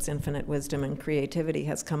Street in its infinite wisdom and creativity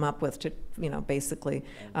has come up with to, you know, basically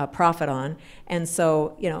profit on. And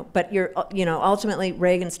so, you know, but you know, ultimately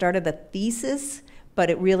Reagan started the thesis, but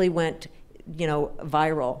it really went, you know,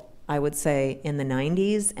 viral, I would say, in the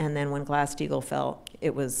 90s. And then when Glass-Steagall fell,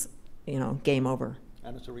 it was, you know, game over.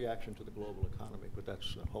 And it's a reaction to the global economy, but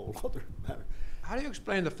that's a whole other matter. How do you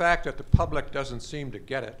explain the fact that the public doesn't seem to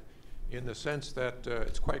get it, in the sense that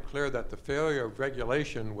it's quite clear that the failure of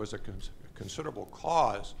regulation was a considerable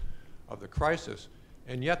cause of the crisis,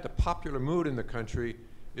 and yet the popular mood in the country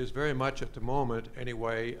is very much, at the moment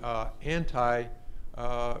anyway,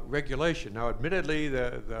 anti-regulation. Now, admittedly,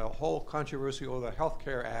 the whole controversy over the Health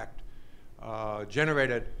Care Act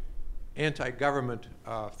generated anti-government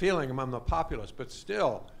feeling among the populace, but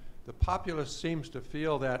still, the populace seems to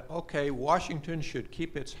feel that, okay, Washington should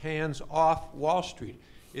keep its hands off Wall Street.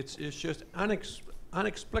 It's just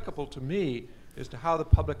inexplicable to me as to how the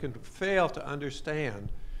public can fail to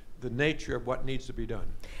understand the nature of what needs to be done.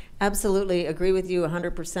 Absolutely, agree with you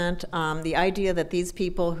 100%. The idea that these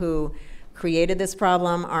people who created this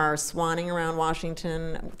problem are swanning around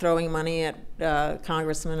Washington, throwing money at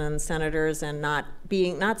congressmen and senators, and not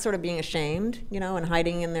sort of being ashamed, you know, and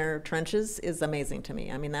hiding in their trenches is amazing to me.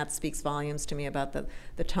 I mean, that speaks volumes to me about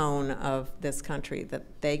the tone of this country,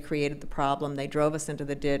 that they created the problem, they drove us into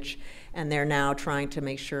the ditch, and they're now trying to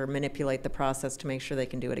manipulate the process to make sure they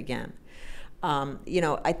can do it again. You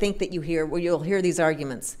know, I think that you'll hear these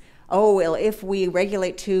arguments. Oh, well, if we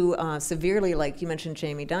regulate too severely, like you mentioned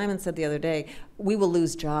Jamie Dimon said the other day, we will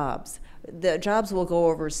lose jobs. The jobs will go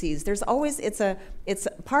overseas. There's always, it's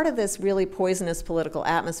part of this really poisonous political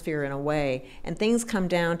atmosphere in a way, and things come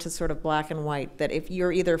down to sort of black and white, that if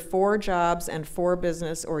you're either for jobs and for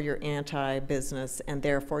business, or you're anti-business, and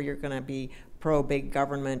therefore you're going to be pro-big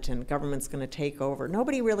government, and government's going to take over.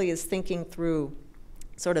 Nobody really is thinking through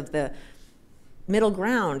sort of the middle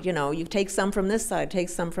ground. You know, you take some from this side, take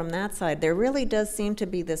some from that side. There really does seem to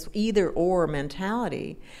be this either-or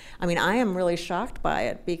mentality. I mean, I am really shocked by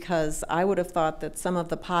it, because I would have thought that some of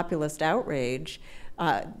the populist outrage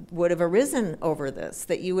would have arisen over this,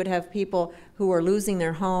 that you would have people who are losing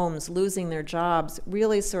their homes, losing their jobs,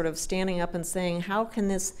 really sort of standing up and saying, how can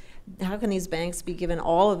these banks be given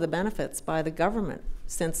all of the benefits by the government,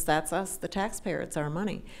 since that's us, the taxpayer, it's our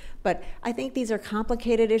money. But I think these are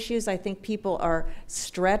complicated issues. I think people are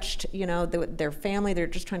stretched, you know, their family, they're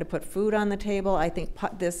just trying to put food on the table. I think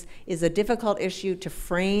this is a difficult issue to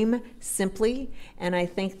frame simply, and I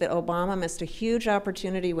think that Obama missed a huge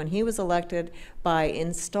opportunity when he was elected by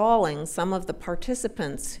installing some of the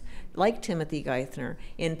participants, like Timothy Geithner,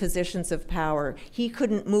 in positions of power. He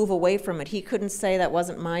couldn't move away from it. He couldn't say, that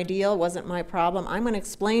wasn't my deal, wasn't my problem. I'm going to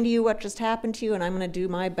explain to you what just happened to you, and I'm going to do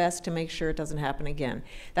my best to make sure it doesn't happen again.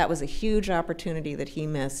 That was a huge opportunity that he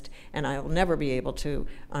missed, and I will never be able to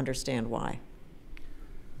understand why.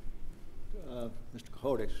 Mr.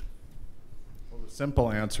 Cohodes. Well, the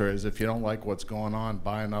simple answer is, if you don't like what's going on,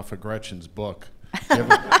 buy enough of Gretchen's book.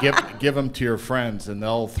 Give them to your friends, and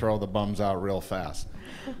they'll throw the bums out real fast.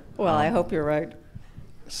 Well, I hope you're right.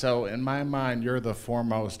 So in my mind, you're the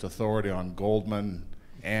foremost authority on Goldman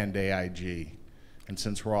and AIG. And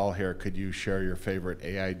since we're all here, could you share your favorite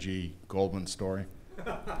AIG Goldman story?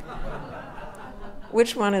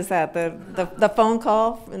 Which one is that? The phone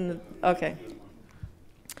call? Okay.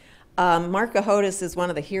 Mark Cohodes is one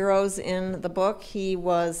of the heroes in the book. He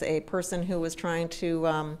was a person who was trying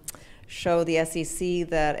to show the SEC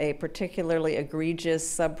that a particularly egregious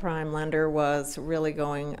subprime lender was really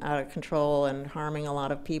going out of control and harming a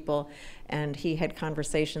lot of people. And he had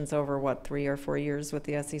conversations over, 3 or 4 years with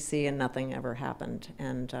the SEC, and nothing ever happened.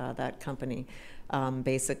 And that company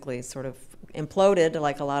basically sort of imploded,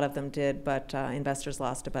 like a lot of them did, but investors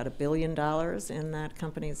lost about $1 billion in that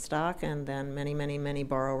company's stock, and then many, many, many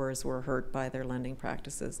borrowers were hurt by their lending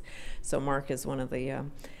practices. So Mark is one of the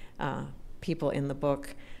people in the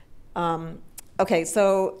book. Okay,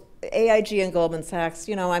 so AIG and Goldman Sachs,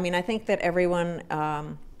 you know, I mean, I think that everyone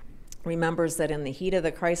remembers that in the heat of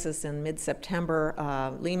the crisis in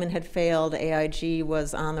mid-September, Lehman had failed, AIG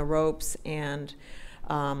was on the ropes, and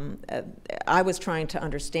I was trying to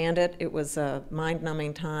understand it. It was a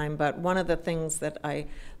mind-numbing time, but one of the things that I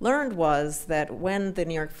learned was that when the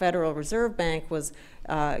New York Federal Reserve Bank was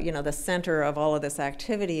the center of all of this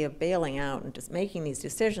activity of bailing out and just making these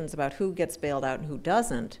decisions about who gets bailed out and who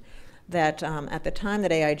doesn't, that at the time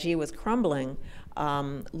that AIG was crumbling,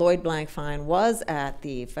 Lloyd Blankfein was at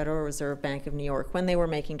the Federal Reserve Bank of New York when they were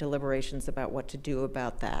making deliberations about what to do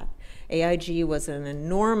about that. AIG was an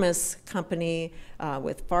enormous company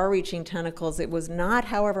with far-reaching tentacles. It was not,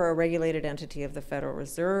 however, a regulated entity of the Federal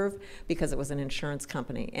Reserve because it was an insurance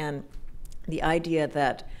company. And the idea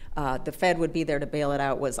that the Fed would be there to bail it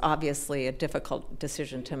out was obviously a difficult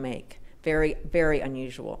decision to make, very, very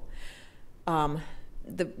unusual.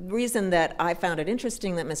 The reason that I found it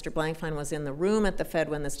interesting that Mr. Blankfein was in the room at the Fed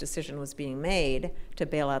when this decision was being made to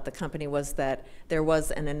bail out the company was that there was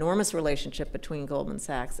an enormous relationship between Goldman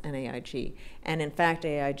Sachs and AIG. And in fact,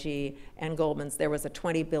 AIG and Goldman's, there was a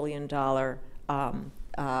 $20 billion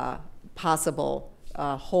possible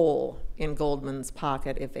hole in Goldman's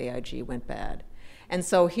pocket if AIG went bad. And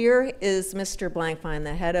so here is Mr. Blankfein,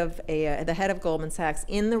 the head of Goldman Sachs,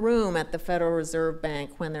 in the room at the Federal Reserve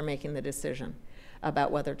Bank when they're making the decision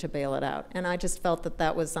about whether to bail it out. And I just felt that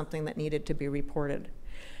that was something that needed to be reported.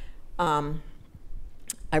 I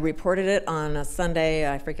reported it on a Sunday,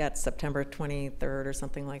 I forget, September 23rd or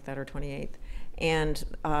something like that, or 28th. And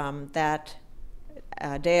that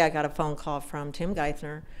day I got a phone call from Tim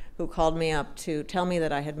Geithner, who called me up to tell me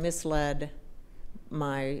that I had misled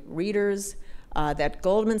my readers, that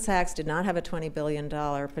Goldman Sachs did not have a $20 billion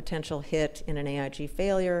potential hit in an AIG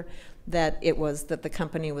failure, that it was that the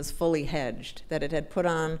company was fully hedged, that it had put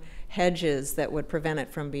on hedges that would prevent it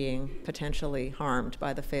from being potentially harmed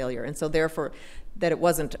by the failure. And so therefore, that it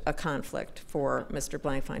wasn't a conflict for Mr.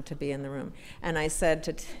 Blankfein to be in the room. And I said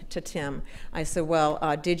to Tim, I said, well,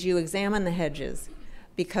 did you examine the hedges?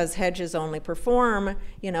 Because hedges only perform,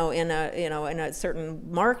 in a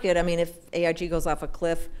certain market. I mean, if AIG goes off a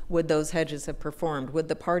cliff, would those hedges have performed? Would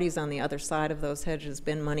the parties on the other side of those hedges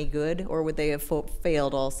been money good, or would they have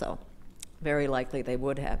failed also? Very likely they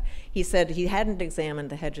would have. He said he hadn't examined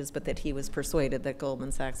the hedges, but that he was persuaded that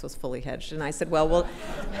Goldman Sachs was fully hedged. And I said, well,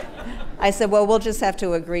 we'll just have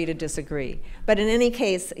to agree to disagree. But in any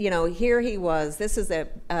case, here he was. This is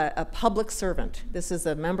a public servant. This is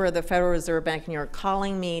a member of the Federal Reserve Bank in New York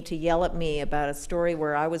calling me to yell at me about a story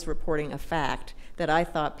where I was reporting a fact that I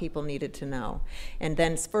thought people needed to know. And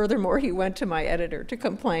then furthermore, he went to my editor to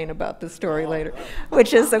complain about the story later,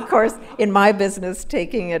 which is, of course, in my business,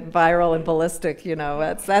 taking it viral and ballistic,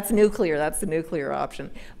 that's nuclear, that's the nuclear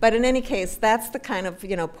option. But in any case, that's the kind of,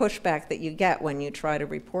 pushback that you get when you try to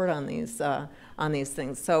report on these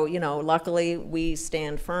things. So, luckily we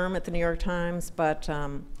stand firm at the New York Times, but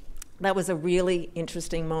that was a really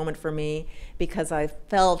interesting moment for me because I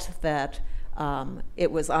felt that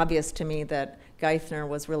it was obvious to me that Geithner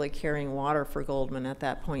was really carrying water for Goldman at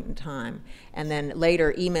that point in time. And then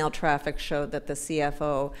later, email traffic showed that the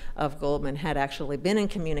CFO of Goldman had actually been in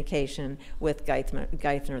communication with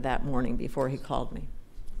Geithner that morning before he called me.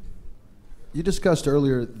 You discussed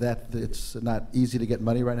earlier that it's not easy to get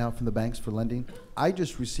money right now from the banks for lending. I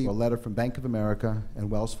just received a letter from Bank of America and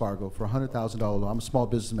Wells Fargo for a $100,000 loan. I'm a small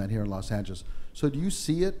businessman here in Los Angeles. So do you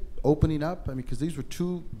see it opening up? I mean, because these were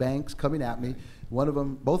two banks coming at me. One of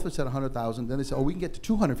them, both of us said 100,000. Then they said, oh, we can get to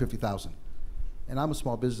 250,000. And I'm a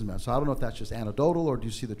small businessman, so I don't know if that's just anecdotal or do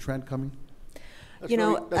you see the trend coming?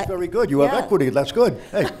 That's very good. You have equity. That's good.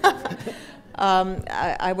 Hey.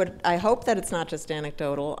 I hope that it's not just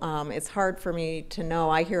anecdotal. It's hard for me to know.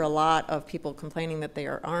 I hear a lot of people complaining that they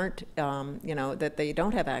aren't, that they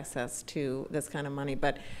don't have access to this kind of money.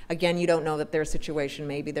 But again, you don't know that their situation,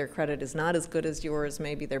 maybe their credit is not as good as yours,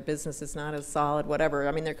 maybe their business is not as solid, whatever.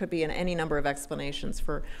 I mean, there could be any number of explanations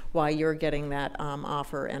for why you're getting that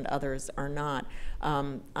offer and others are not.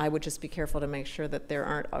 I would just be careful to make sure that there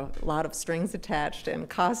aren't a lot of strings attached and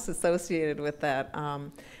costs associated with that.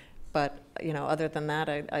 But other than that,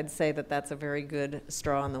 I'd say that that's a very good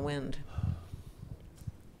straw in the wind.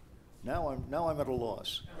 Now I'm at a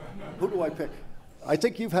loss. Who do I pick? I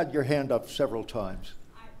think you've had your hand up several times,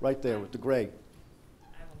 right there with the gray.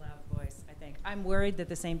 I have a loud voice, I think. I'm worried that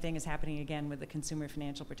the same thing is happening again with the Consumer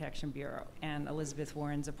Financial Protection Bureau and Elizabeth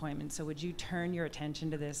Warren's appointment. So would you turn your attention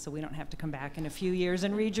to this so we don't have to come back in a few years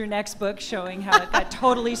and read your next book showing how it got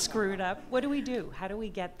totally screwed up? What do we do? How do we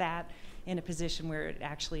get that in a position where it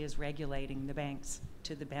actually is regulating the banks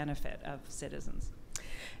to the benefit of citizens?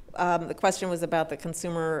 the question was about the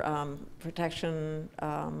Consumer Protection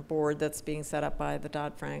Board that's being set up by the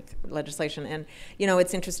Dodd-Frank legislation. And, you know,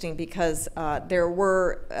 it's interesting because there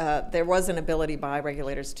was an ability by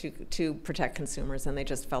regulators to protect consumers, and they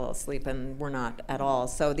just fell asleep and were not at all.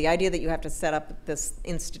 So the idea that you have to set up this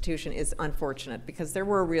institution is unfortunate, because there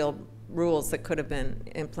were real rules that could have been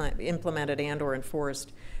implemented and or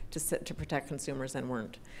enforced to protect consumers and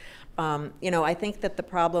weren't. You know, I think that the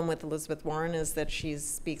problem with Elizabeth Warren is that she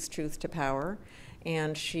speaks truth to power,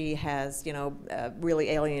 and she has, you know, really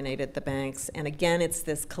alienated the banks. And again, it's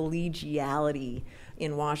this collegiality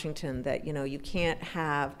in Washington that, you know, you can't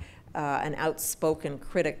have an outspoken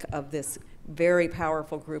critic of this very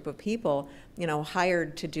powerful group of people, you know,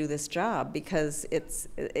 hired to do this job, because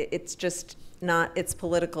it's just not its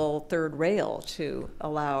political third rail to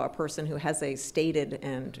allow a person who has a stated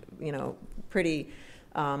and, you know, pretty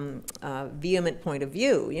vehement point of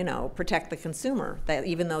view, you know, protect the consumer, that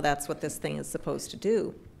even though that's what this thing is supposed to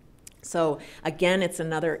do. So again, it's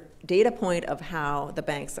another data point of how the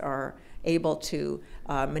banks are able to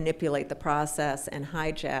manipulate the process and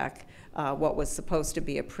hijack what was supposed to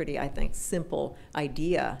be a pretty, I think, simple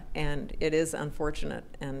idea. And it is unfortunate,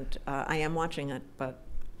 and I am watching it, but.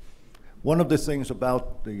 One of the things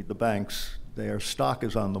about the banks, their stock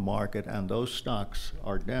is on the market, and those stocks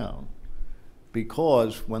are down,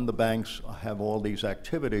 because when the banks have all these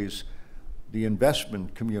activities, the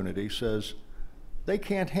investment community says they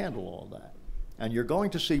can't handle all that. And you're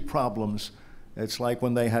going to see problems. It's like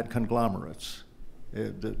when they had conglomerates.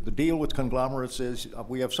 The deal with conglomerates is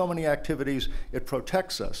we have so many activities, it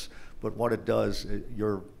protects us. But what it does,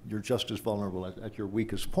 you're just as vulnerable at your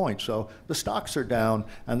weakest point. So the stocks are down,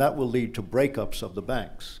 and that will lead to breakups of the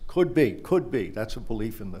banks. Could be. That's a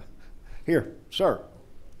belief in the. Here, sir.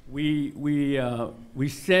 We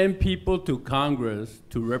send people to Congress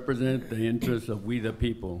to represent the interests of we the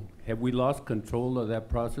people. Have we lost control of that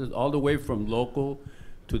process, all the way from local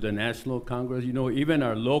to the national Congress? You know, even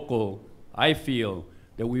our local, I feel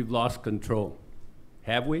that we've lost control.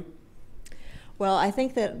 Have we? Well, I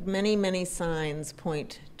think that many, many signs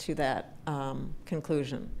point to that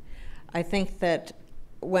conclusion. I think that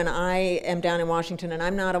when I am down in Washington, and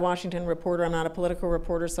I'm not a Washington reporter, I'm not a political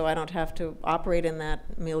reporter, so I don't have to operate in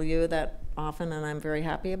that milieu that often, and I'm very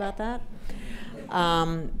happy about that.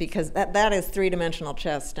 Because that is three-dimensional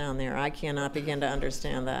chess down there. I cannot begin to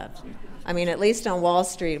understand that. I mean, at least on Wall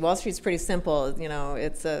Street. Wall Street's pretty simple. You know,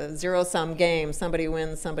 it's a zero-sum game. Somebody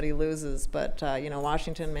wins, somebody loses. But, you know,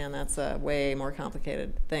 Washington, man, that's a way more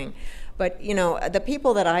complicated thing. But, you know, the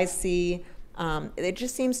people that I see, it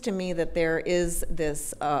just seems to me that there is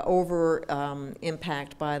this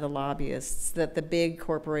impact by the lobbyists, that the big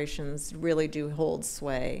corporations really do hold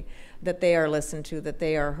sway, that they are listened to, that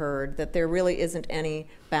they are heard, that there really isn't any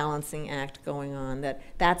balancing act going on,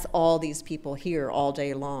 that's all these people hear all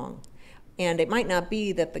day long. And it might not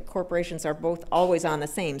be that the corporations are both always on the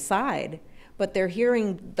same side, but they're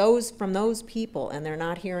hearing those from those people, and they're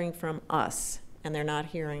not hearing from us, and they're not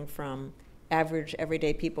hearing from average,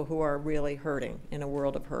 everyday people who are really hurting in a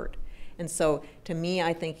world of hurt. And so, to me,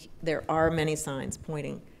 I think there are many signs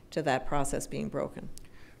pointing to that process being broken.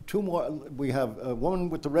 Two more. We have a woman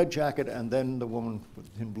with the red jacket, and then the woman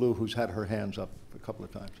in blue who's had her hands up a couple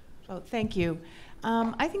of times. Oh, thank you.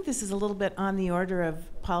 I think this is a little bit on the order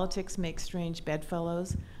of politics makes strange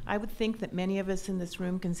bedfellows. I would think that many of us in this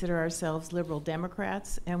room consider ourselves liberal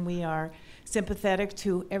Democrats, and we are sympathetic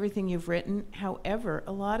to everything you've written. However,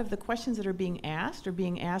 a lot of the questions that are being asked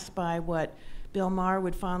by what Bill Maher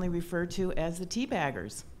would fondly refer to as the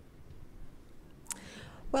teabaggers.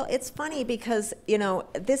 Well, it's funny because, you know,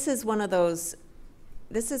 this is one of those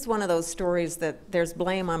stories that there's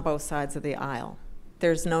blame on both sides of the aisle.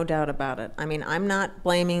 There's no doubt about it. I mean, I'm not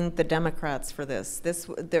blaming the Democrats for this.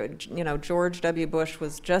 You know, George W. Bush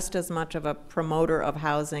was just as much of a promoter of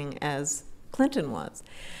housing as Clinton was.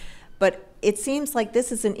 But it seems like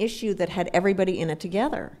this is an issue that had everybody in it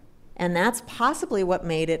together. And that's possibly what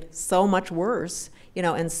made it so much worse, you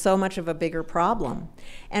know, and so much of a bigger problem.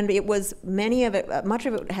 And it was much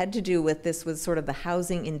of it had to do with this was sort of the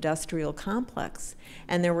housing industrial complex.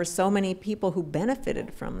 And there were so many people who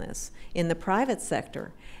benefited from this in the private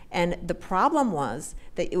sector. And the problem was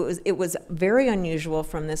that it was very unusual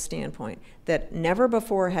from this standpoint, that never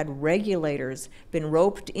before had regulators been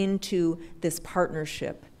roped into this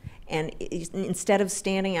partnership. And instead of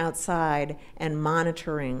standing outside and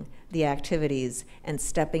monitoring the activities and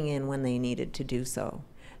stepping in when they needed to do so.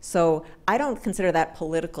 So I don't consider that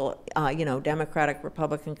political, you know, Democratic,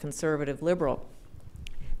 Republican, conservative, liberal.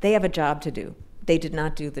 They have a job to do. They did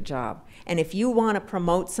not do the job. And if you want to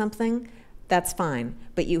promote something, that's fine.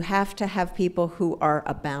 But you have to have people who are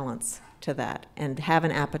a balance to that and have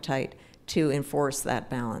an appetite to enforce that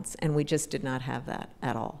balance. And we just did not have that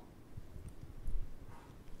at all.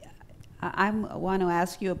 I want to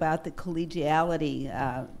ask you about the collegiality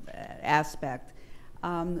aspect.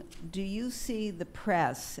 Do you see the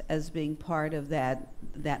press as being part of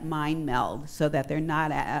that mind meld, so that they're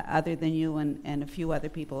not, other than you and a few other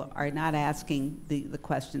people, are not asking the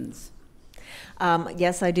questions?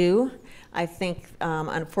 Yes, I do. I think,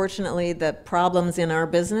 unfortunately, the problems in our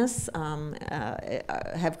business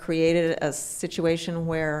have created a situation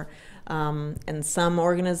where in some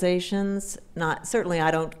organizations, certainly I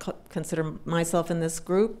don't consider myself in this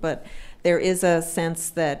group, but there is a sense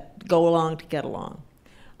that go along to get along.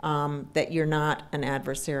 That you're not an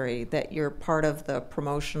adversary, that you're part of the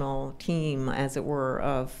promotional team, as it were,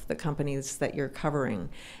 of the companies that you're covering.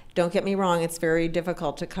 Don't get me wrong, it's very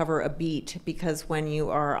difficult to cover a beat, because when you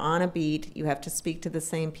are on a beat, you have to speak to the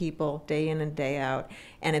same people day in and day out,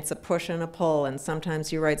 and it's a push and a pull, and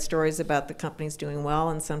sometimes you write stories about the companies doing well,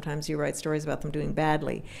 and sometimes you write stories about them doing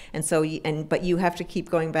badly. And so, but you have to keep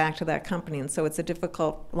going back to that company, and so it's a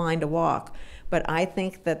difficult line to walk. But I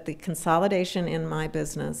think that the consolidation in my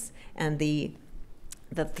business and the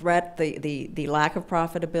threat, the lack of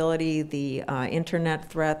profitability, the internet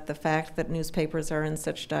threat, the fact that newspapers are in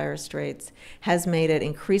such dire straits has made it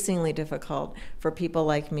increasingly difficult for people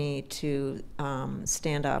like me to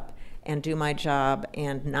stand up and do my job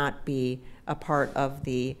and not be a part of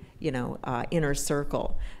the inner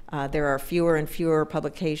circle. There are fewer and fewer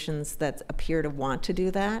publications that appear to want to do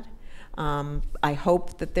that. I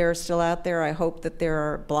hope that they're still out there. I hope that there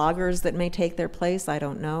are bloggers that may take their place. I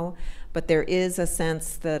don't know. But there is a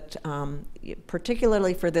sense that,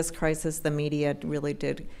 particularly for this crisis, the media really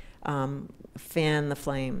did fan the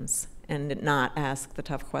flames and did not ask the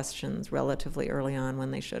tough questions relatively early on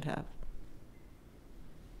when they should have.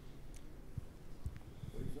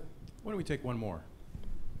 Why don't we take one more?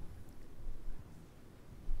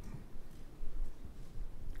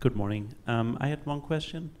 Good morning. I had one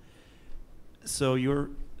question. So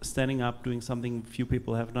you're standing up, doing something few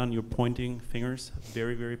people have done. You're pointing fingers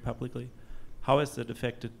very, very publicly. How has that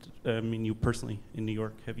affected you personally in New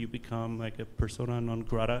York? Have you become like a persona non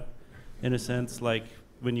grata, in a sense, like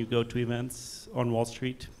when you go to events on Wall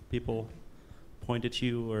Street, people point at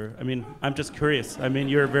you? Or I'm just curious.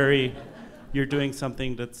 You're doing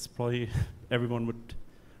something that's probably a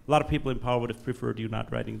lot of people in power would have preferred you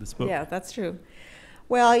not writing this book. Yeah, that's true.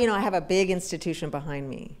 Well, I have a big institution behind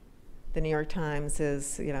me. The New York Times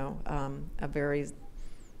is, a very,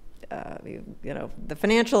 the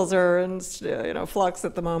financials are in, flux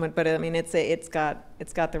at the moment. But it's got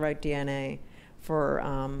the right DNA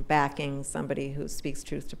for backing somebody who speaks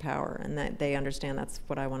truth to power, and that they understand that's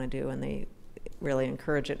what I want to do, and they really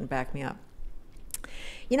encourage it and back me up.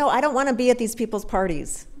 I don't want to be at these people's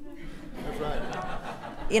parties. That's right.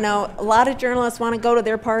 A lot of journalists want to go to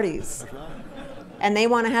their parties. That's right. And they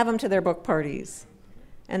want to have them to their book parties.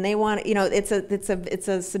 And they want, it's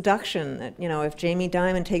a seduction that, if Jamie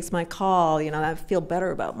Dimon takes my call, I feel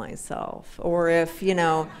better about myself. Or if,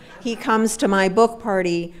 he comes to my book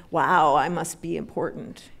party, wow, I must be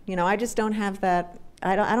important. I just don't have that.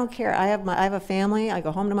 I don't care. I have a family. I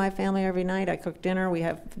go home to my family every night. I cook dinner. We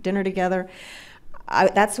have dinner together.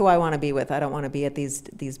 That's who I want to be with. I don't want to be at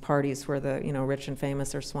these parties where the rich and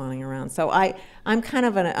famous are swanning around. So I'm kind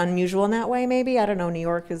of unusual in that way. Maybe, I don't know. New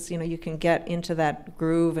York is you can get into that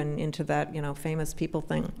groove and into that famous people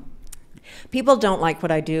thing. People don't like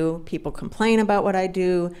what I do. People complain about what I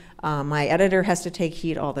do. My editor has to take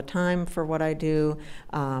heat all the time for what I do.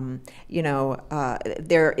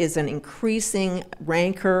 There is an increasing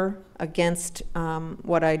rancor against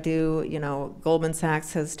what I do. Goldman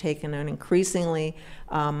Sachs has taken an increasingly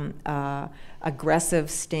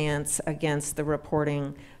aggressive stance against the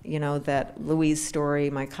reporting, that Louise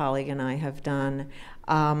Story, my colleague, and I have done.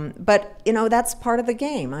 But that's part of the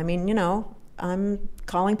game. I'm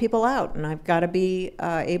calling people out, and I've got to be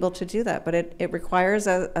able to do that. But it requires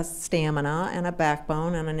a stamina and a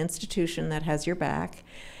backbone and an institution that has your back.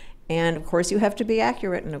 And of course you have to be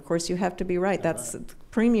accurate, and of course you have to be right. That's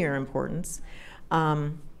premier importance.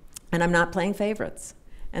 And I'm not playing favorites.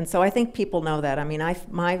 And so I think people know that.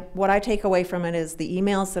 What I take away from it is the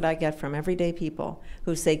emails that I get from everyday people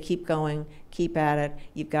who say, keep going, keep at it,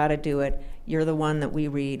 you've got to do it, you're the one that we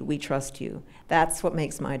read, we trust you. That's what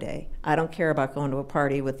makes my day. I don't care about going to a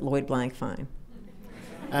party with Lloyd Blankfein.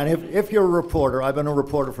 And if you're a reporter, I've been a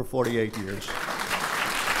reporter for 48 years.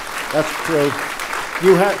 That's true.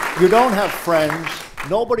 You don't have friends.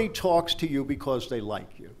 Nobody talks to you because they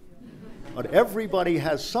like you. But everybody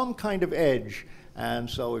has some kind of edge, And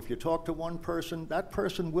so if you talk to one person, that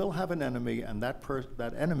person will have an enemy, and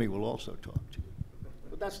that enemy will also talk to you.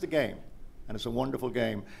 But that's the game, and it's a wonderful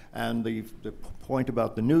game. And the point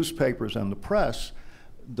about the newspapers and the press,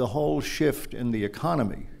 the whole shift in the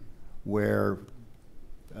economy, where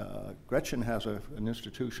Gretchen has an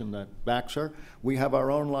institution that backs her. We have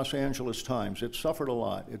our own Los Angeles Times. It's suffered a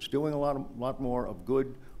lot. It's doing a lot more of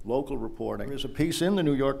good local reporting. There's a piece in the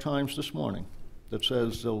New York Times this morning that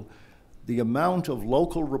says the amount of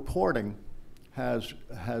local reporting has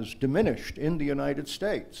diminished in the United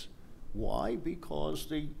States. Why? Because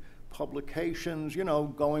the publications, you know,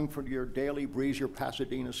 going for your Daily Breeze, your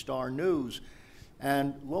Pasadena Star News,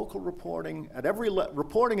 and local reporting at every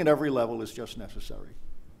level is just necessary.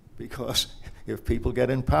 Because if people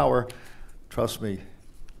get in power, trust me,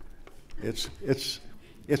 it's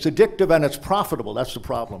addictive and it's profitable. That's the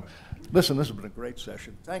problem. Listen, this has been a great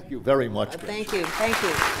session. Thank you very much. Thank you. Thank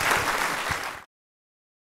you.